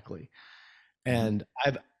dramatically. Mm-hmm. And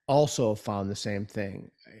I've also found the same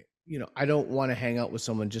thing. I don't want to hang out with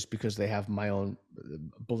someone just because they have my own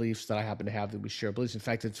beliefs that I happen to have, that we share beliefs. In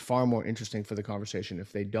fact, it's far more interesting for the conversation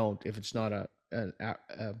if they don't, if it's not a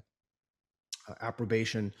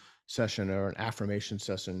approbation session or an affirmation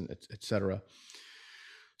session, et cetera.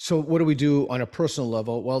 So what do we do on a personal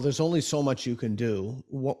level? Well, there's only so much you can do.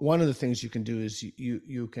 One of the things you can do is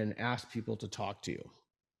you can ask people to talk to you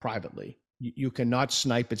privately. You cannot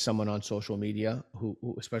snipe at someone on social media, who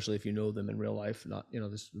especially if you know them in real life, not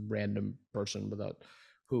this random person without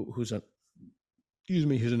who's a excuse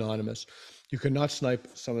me, who's anonymous. You cannot snipe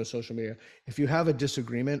someone on social media. If you have a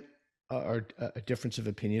disagreement or a difference of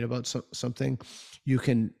opinion about something, you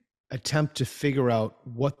can attempt to figure out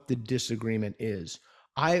what the disagreement is.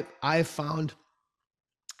 I found,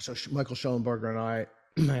 so Michael Schellenberger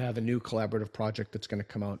and I have a new collaborative project that's going to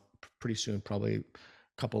come out pretty soon, probably a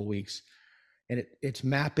couple of weeks, and it's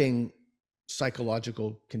mapping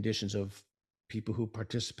psychological conditions of people who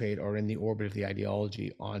participate or in the orbit of the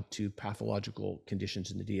ideology onto pathological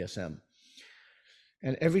conditions in the DSM.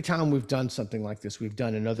 And every time we've done something like this, we've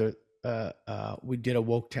done another. We did a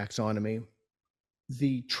woke taxonomy.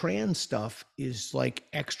 The trans stuff is like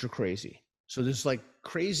extra crazy. So there's like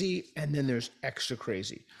crazy, and then there's extra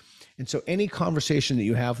crazy. And so any conversation that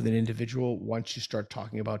you have with an individual, once you start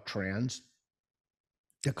talking about trans,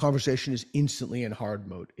 the conversation is instantly in hard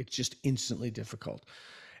mode. It's just instantly difficult.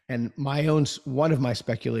 And one of my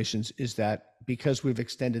speculations is that because we've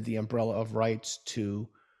extended the umbrella of rights to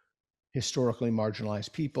historically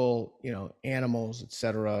marginalized people, animals, et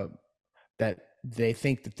cetera, that they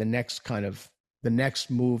think that the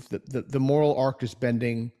next move, the moral arc is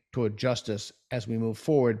bending toward justice as we move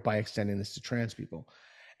forward by extending this to trans people.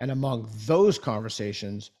 And among those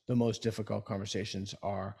conversations, the most difficult conversations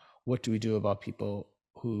are, what do we do about people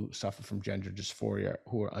who suffer from gender dysphoria,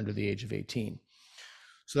 who are under the age of 18?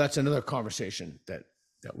 So that's another conversation that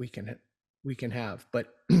we can have.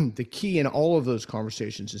 But the key in all of those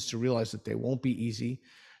conversations is to realize that they won't be easy,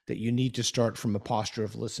 that you need to start from a posture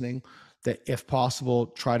of listening, that if possible,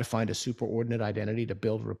 try to find a superordinate identity to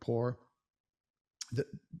build rapport.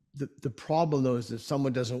 The problem though is if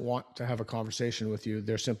someone doesn't want to have a conversation with you,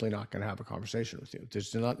 they're simply not going to have a conversation with you.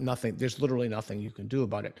 There's literally nothing you can do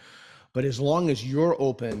about it. But as long as you're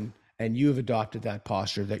open and you've adopted that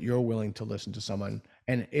posture, that you're willing to listen to someone,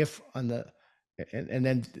 and if on the and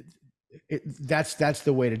then that's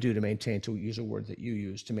the way to maintain, to use a word that you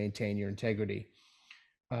use, to maintain your integrity.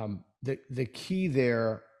 The key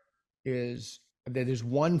there is that there's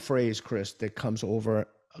one phrase, Chris, that comes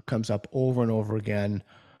up over and over again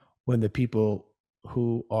when the people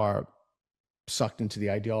who are sucked into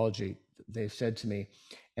the ideology, they've said to me,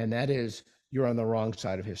 and that is, you're on the wrong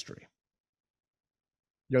side of history.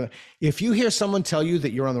 If you hear someone tell you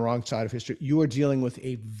that you're on the wrong side of history, you are dealing with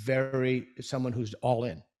someone who's all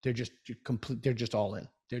in. They're just complete. They're just all in.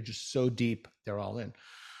 They're just so deep. They're all in.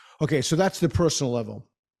 Okay, so that's the personal level.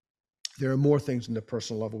 There are more things in the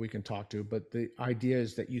personal level we can talk to, but the idea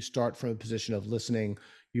is that you start from a position of listening.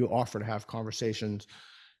 You offer to have conversations.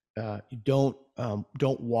 You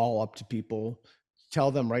don't wall up to people.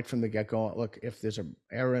 Tell them right from the get-go, look, if there's an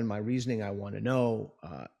error in my reasoning, I want to know.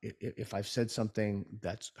 If I've said something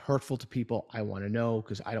that's hurtful to people, I want to know,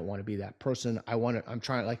 because I don't want to be that person. I'm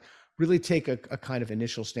trying to like really take a kind of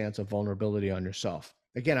initial stance of vulnerability on yourself.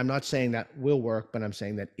 Again, I'm not saying that will work, but I'm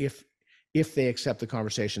saying that if they accept the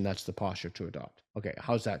conversation, that's the posture to adopt. Okay,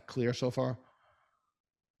 how's that clear so far?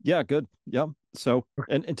 Yeah, good. Yeah. So,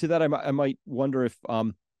 and to that, I might wonder if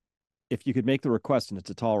you could make the request, and it's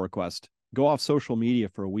a tall request, go off social media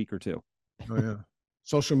for a week or two. Oh yeah,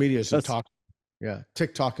 social media is a That's talk. Yeah,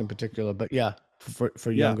 TikTok in particular, but yeah, for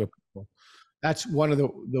yeah. younger people, that's one of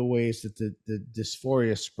the ways that the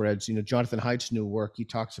dysphoria spreads. You know, Jonathan Haidt's new work, he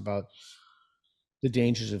talks about the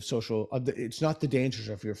dangers of it's not the dangers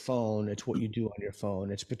of your phone, it's what you do on your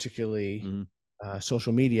phone. It's particularly Mhm.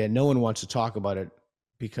 social media. No one wants to talk about it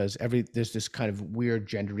because there's this kind of weird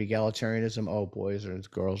gender egalitarianism. Oh, boys and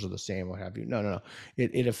girls are the same, what have you. No.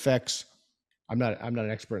 It affects. I'm not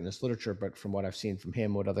an expert in this literature, but from what I've seen from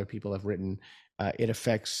him, what other people have written, it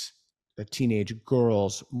affects teenage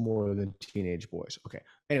girls more than teenage boys. Okay.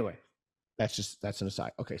 Anyway, that's an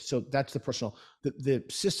aside. Okay, so that's the personal. The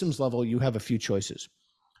systems level, you have a few choices.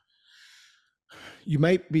 You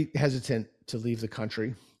might be hesitant to leave the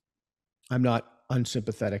country. I'm not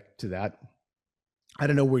unsympathetic to that. I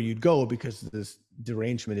don't know where you'd go because this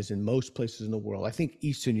derangement is in most places in the world. I think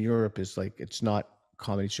Eastern Europe is like, it's not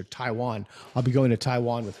common. Sure, Taiwan. I'll be going to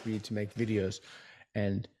Taiwan with Reed to make videos,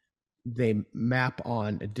 and they map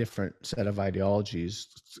on a different set of ideologies.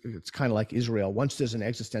 It's kind of like Israel. Once there's an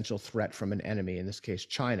existential threat from an enemy, in this case,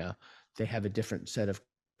 China, they have a different set of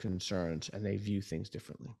concerns and they view things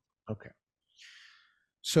differently. Okay.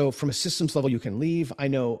 So from a systems level, you can leave. I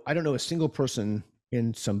don't know a single person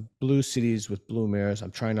in some blue cities with blue mayors.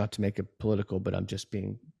 I'm trying not to make it political, but I'm just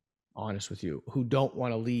being honest with you, who don't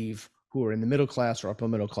want to leave, who are in the middle class or upper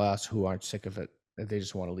middle class, who aren't sick of it. They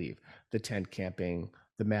just want to leave. The tent camping,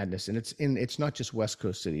 the madness. And it's not just West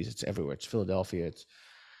Coast cities, it's everywhere. It's Philadelphia. It's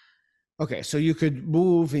okay. So you could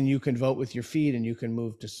move and you can vote with your feet, and you can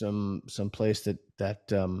move to some place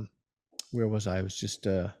that where was I? was just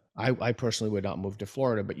I personally would not move to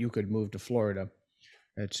Florida, but you could move to Florida.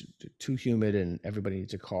 It's too humid and everybody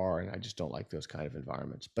needs a car, and I just don't like those kind of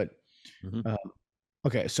environments. But Mhm.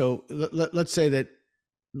 okay, so let's say that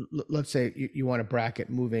let's say you want to bracket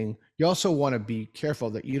moving. You also want to be careful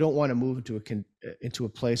that you don't want to move into a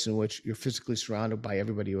place in which you're physically surrounded by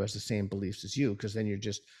everybody who has the same beliefs as you, because then you're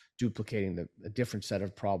just duplicating a different set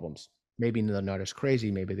of problems. Maybe they're not as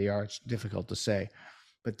crazy, maybe they are. It's difficult to say,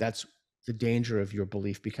 but that's the danger of your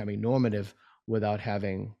belief becoming normative without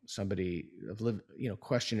having somebody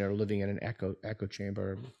question or living in an echo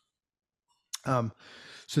chamber.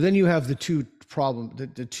 So then you have the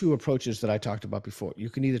two approaches that I talked about before.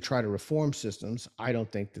 You can either try to reform systems. I don't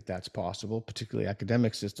think that that's possible, particularly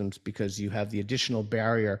academic systems, because you have the additional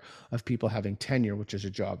barrier of people having tenure, which is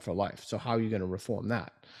a job for life. So how are you going to reform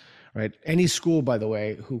that, right? Any school, by the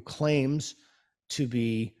way, who claims to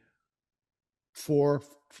be for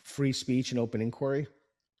free speech and open inquiry,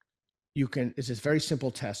 it's a very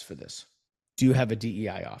simple test for this. Do you have a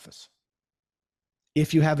DEI office?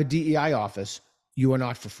 If you have a DEI office, you are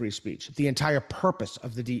not for free speech. The entire purpose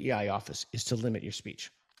of the DEI office is to limit your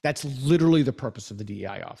speech. That's literally the purpose of the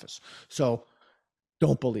DEI office. So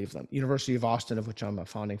don't believe them. University of Austin, of which I'm a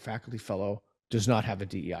founding faculty fellow, does not have a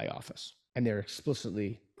DEI office, and they're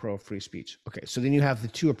explicitly pro free speech. Okay, so then you have the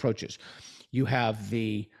two approaches. You have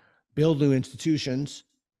the build new institutions,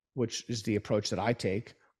 which is the approach that I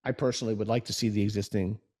take. I personally would like to see the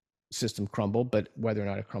existing system crumble, but whether or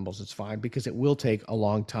not it crumbles, it's fine, because it will take a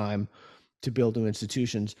long time to build new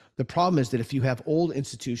institutions. The problem is that if you have old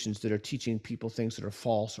institutions that are teaching people things that are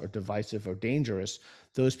false or divisive or dangerous,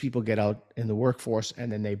 those people get out in the workforce,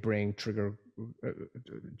 and then they bring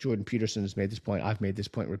Jordan Peterson has made this point. I've made this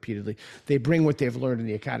point repeatedly. They bring what they've learned in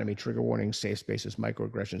the academy: trigger warnings, safe spaces,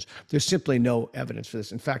 microaggressions. There's simply no evidence for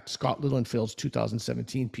this. In fact, Scott Lilienfeld's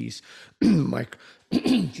 2017 piece,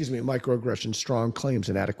 microaggression, strong claims,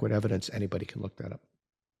 inadequate evidence. Anybody can look that up.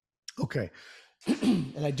 Okay.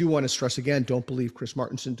 And I do want to stress again, don't believe Chris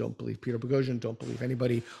Martenson, don't believe Peter Boghossian, don't believe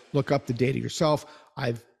anybody. Look up the data yourself.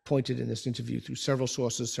 I've pointed in this interview through several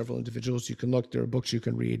sources, several individuals you can look. There are books you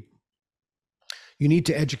can read. You need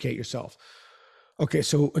to educate yourself. Okay,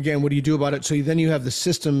 so again, what do you do about it? So then you have the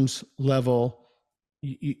systems level.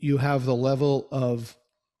 You have the level of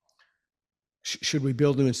should we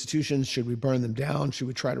build new institutions? Should we burn them down? Should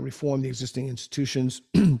we try to reform the existing institutions?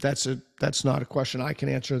 That's not a question I can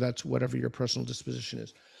answer. That's whatever your personal disposition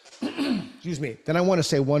is. Excuse me. Then I want to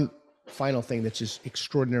say one final thing that's just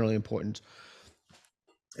extraordinarily important.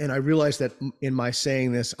 And I realize that in my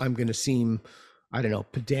saying this, I'm going to seem, I don't know,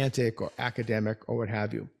 pedantic or academic or what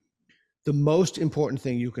have you. The most important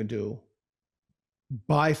thing you can do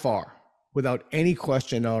by far, without any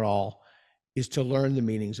question at all, is to learn the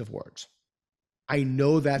meanings of words. I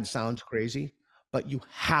know that sounds crazy, but you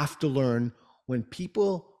have to learn when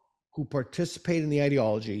people who participate in the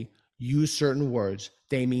ideology use certain words,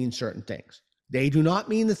 they mean certain things. They do not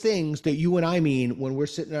mean the things that you and I mean when we're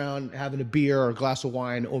sitting around having a beer or a glass of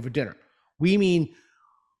wine over dinner. We mean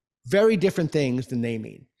very different things than they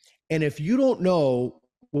mean. And if you don't know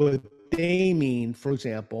what they mean, for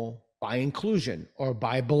example, by inclusion or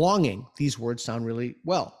by belonging, these words sound really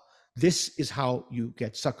well. This is how you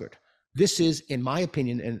get suckered. This is, in my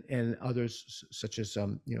opinion, and others such as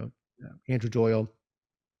Andrew Doyle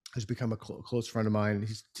has become a close friend of mine.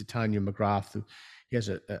 He's Titania McGrath. He has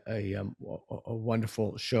a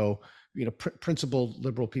wonderful show. Principled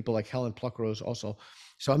liberal people like Helen Pluckrose also.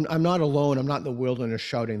 So I'm not alone. I'm not in the wilderness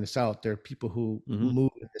shouting this out. There are people who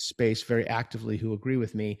move in this space very actively who agree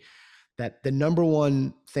with me that the number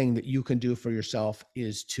one thing that you can do for yourself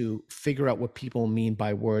is to figure out what people mean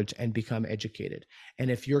by words and become educated.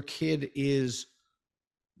 And if your kid is,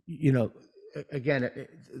 again,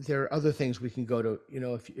 there are other things we can go to.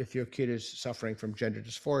 If your kid is suffering from gender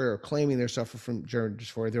dysphoria or claiming they're suffering from gender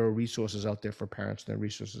dysphoria, there are resources out there for parents, and there are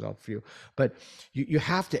resources out for you. But you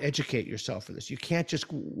have to educate yourself for this. You can't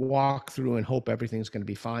just walk through and hope everything's going to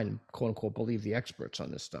be fine and quote unquote believe the experts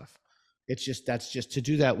on this stuff. That's just to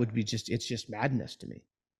do that would be it's just madness to me.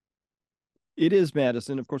 It is madness,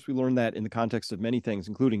 and of course we learned that in the context of many things,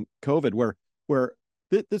 including COVID, where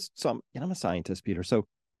I'm a scientist, Peter. So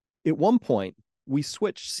at one point we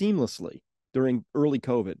switched seamlessly during early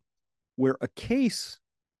COVID, where a case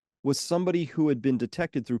was somebody who had been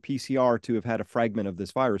detected through PCR to have had a fragment of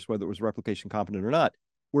this virus, whether it was replication competent or not.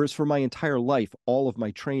 Whereas for my entire life, all of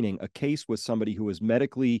my training, a case was somebody who was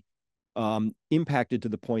medically impacted to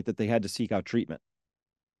the point that they had to seek out treatment.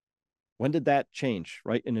 When did that change,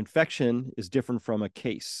 right? An infection is different from a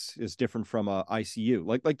case, is different from a ICU.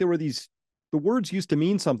 Like there were the words used to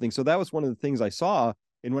mean something. So that was one of the things I saw.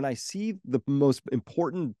 And when I see the most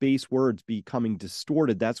important base words becoming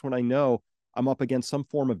distorted, that's when I know I'm up against some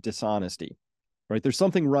form of dishonesty, right? There's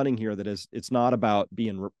something running here that it's not about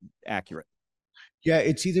being accurate. Yeah,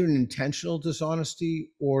 it's either an intentional dishonesty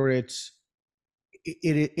or it's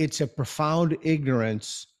a profound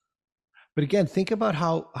ignorance. But again, think about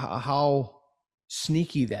how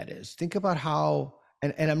sneaky that is. Think about how,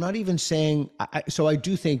 and I'm not even saying. So I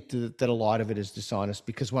do think that a lot of it is dishonest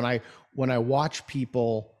because when I watch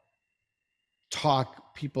people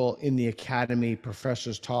talk, people in the academy,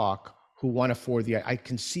 professors talk who want to forward I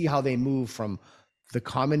can see how they move from the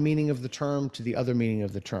common meaning of the term to the other meaning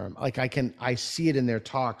of the term. Like I see it in their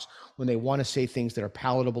talks when they want to say things that are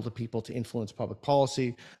palatable to people to influence public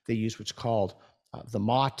policy. They use what's called the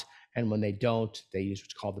Mott, and when they don't, they use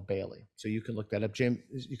what's called the Bailey. So you can look that up, Jim.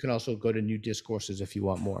 You can also go to New Discourses if you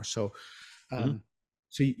want more. So,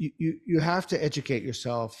 so you have to educate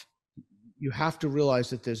yourself. You have to realize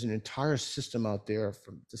that there's an entire system out there,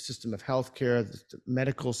 from the system of healthcare, the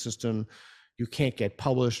medical system. You can't get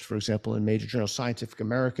published, for example, in major journals. Scientific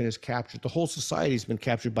American is captured. The whole society has been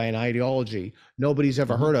captured by an ideology nobody's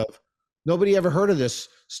ever heard of. Nobody ever heard of this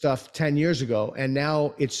stuff 10 years ago, and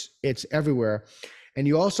now it's everywhere. And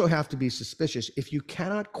you also have to be suspicious. If you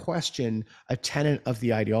cannot question a tenet of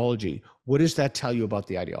the ideology, what does that tell you about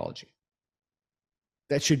the ideology?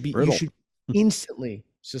 That should be, you should instantly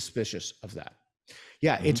suspicious of that.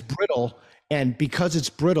 Yeah, it's brittle. And because it's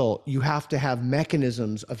brittle, you have to have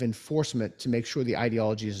mechanisms of enforcement to make sure the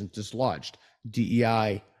ideology isn't dislodged.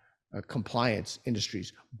 DEI, compliance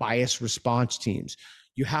industries, bias response teams.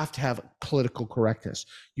 You have to have political correctness.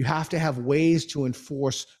 You have to have ways to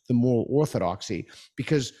enforce the moral orthodoxy,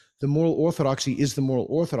 because the moral orthodoxy is the moral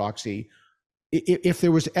orthodoxy. If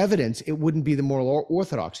there was evidence, it wouldn't be the moral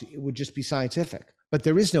orthodoxy. It would just be scientific. But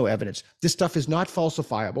there is no evidence. This stuff is not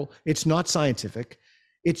falsifiable. It's not scientific.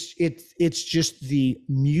 It's just the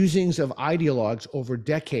musings of ideologues over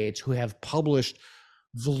decades who have published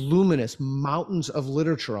voluminous mountains of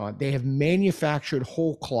literature on. They have manufactured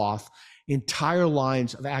whole cloth entire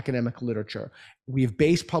lines of academic literature. We've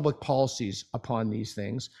based public policies upon these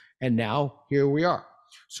things, and now here we are.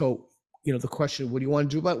 So the question, what do you want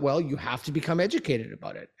to do about it? Well, you have to become educated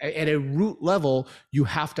about it. At a root level, you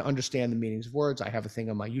have to understand the meanings of words. I have a thing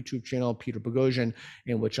on my YouTube channel, Peter Boghossian,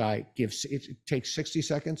 in which I give, it takes 60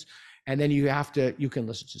 seconds. And then you can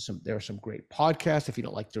listen to there are some great podcasts. If you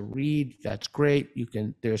don't like to read, that's great.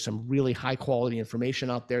 There's some really high quality information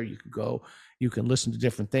out there. You can listen to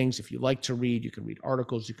different things. If you like to read, you can read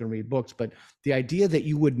articles, you can read books. But the idea that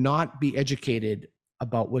you would not be educated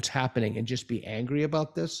about what's happening and just be angry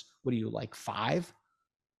about this, what are you, like 5?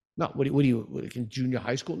 No, what do you in junior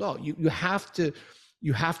high school? No, you have to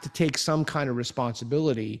take some kind of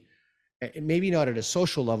responsibility, maybe not at a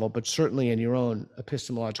social level, but certainly in your own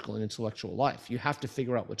epistemological and intellectual life. You have to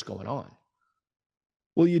figure out what's going on.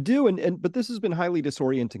 Well, you do, but this has been highly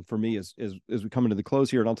disorienting for me as we come into the close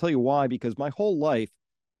here, and I'll tell you why. Because my whole life,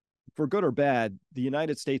 for good or bad, the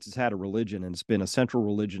United States has had a religion, and it's been a central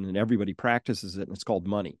religion, and everybody practices it, and it's called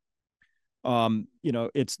money.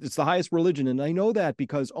 It's the highest religion, and I know that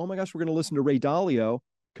because, oh my gosh, we're going to listen to Ray Dalio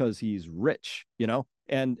because he's rich,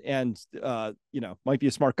 and might be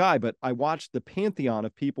a smart guy, but I watched the pantheon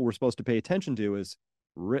of people we're supposed to pay attention to is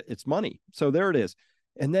it's money. So there it is.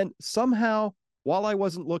 And then somehow, while I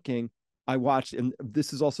wasn't looking, I watched, and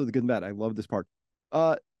this is also the good and bad. I love this part.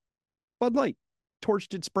 Bud Light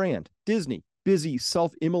torched its brand. Disney busy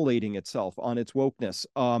self-immolating itself on its wokeness.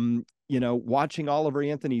 Watching Oliver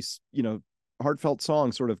Anthony's, heartfelt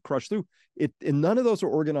song sort of crush through it. And none of those are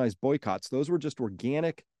organized boycotts. Those were just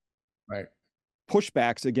organic right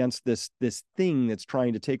pushbacks against this thing that's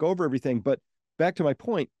trying to take over everything. But back to my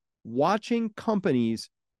point, watching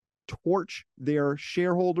companies torch their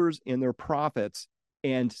shareholders and their profits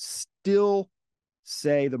and still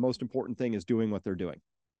say the most important thing is doing what they're doing.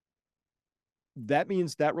 That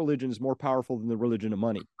means that religion is more powerful than the religion of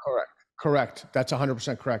money. Correct. That's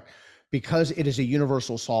 100% correct. Because it is a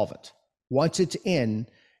universal solvent. Once it's in,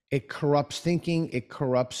 it corrupts thinking. It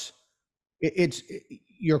corrupts.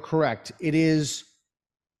 You're correct. It is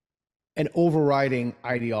an overriding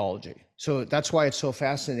ideology. So that's why it's so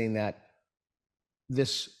fascinating that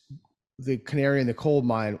the canary in the coal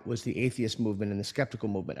mine was the atheist movement and the skeptical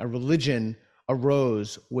movement. A religion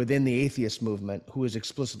arose within the atheist movement who is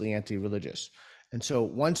explicitly anti-religious. And so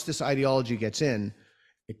once this ideology gets in,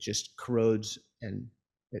 it just corrodes. And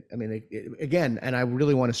again, and I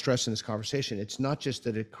really want to stress in this conversation, it's not just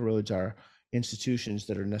that it corrodes our institutions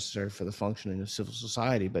that are necessary for the functioning of civil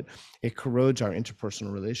society, but it corrodes our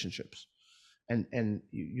interpersonal relationships. And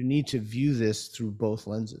you need to view this through both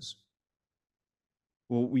lenses.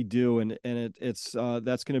 Well, we do, and it's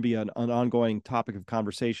that's going to be an ongoing topic of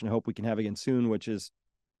conversation. I hope we can have again soon, which is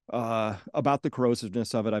about the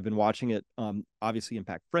corrosiveness of it. I've been watching it obviously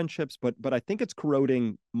impact friendships, but I think it's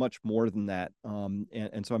corroding much more than that.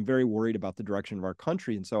 And so I'm very worried about the direction of our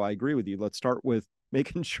country. And so I agree with you. Let's start with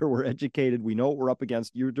making sure we're educated. We know what we're up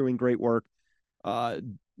against. You're doing great work.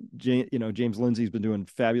 James Lindsay's been doing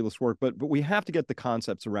fabulous work, but we have to get the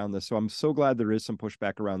concepts around this. So I'm so glad there is some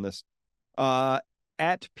pushback around this.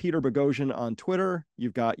 At Peter Boghossian on Twitter,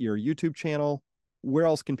 you've got your YouTube channel. Where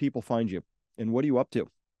else can people find you? And what are you up to?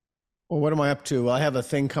 Well, what am I up to? Well, I have a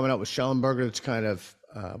thing coming out with Schellenberger. It's kind of,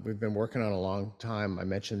 we've been working on a long time. I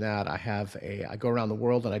mentioned that. I go around the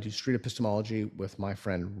world and I do street epistemology with my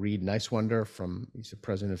friend Reed Nicewonder he's the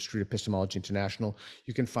president of Street Epistemology International.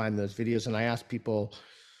 You can find those videos. And I ask people,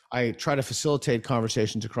 I try to facilitate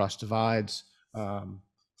conversations across divides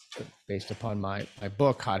based upon my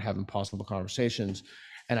book, How to Have Impossible Conversations.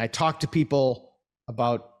 And I talk to people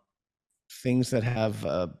about things that have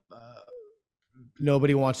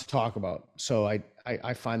nobody wants to talk about. So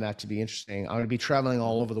I find that to be interesting. I'm going to be traveling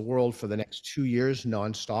all over the world for the next 2 years,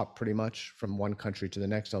 nonstop, pretty much from one country to the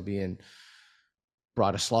next. I'll be in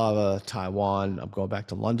Bratislava, Taiwan. I'm going back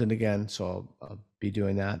to London again, so I'll be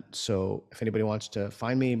doing that. So if anybody wants to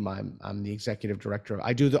find me, I'm the executive director.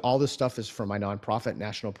 I do all this stuff is for my nonprofit,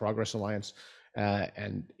 National Progress Alliance,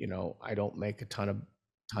 and I don't make a ton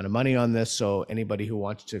of money on this. So anybody who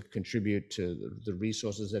wants to contribute to the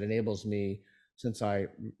resources that enables me, since I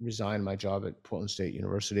resigned my job at Portland State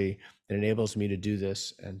University, it enables me to do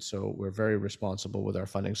this. And so we're very responsible with our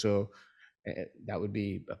funding. So that would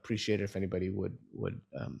be appreciated if anybody would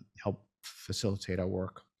help facilitate our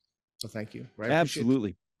work. So thank you. Right?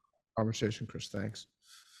 Absolutely. Conversation, Chris. Thanks.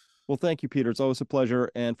 Well, thank you, Peter. It's always a pleasure.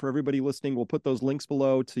 And for everybody listening, we'll put those links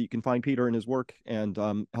below so you can find Peter and his work and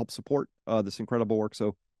help support this incredible work.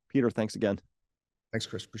 So, Peter, thanks again. Thanks,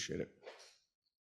 Chris. Appreciate it.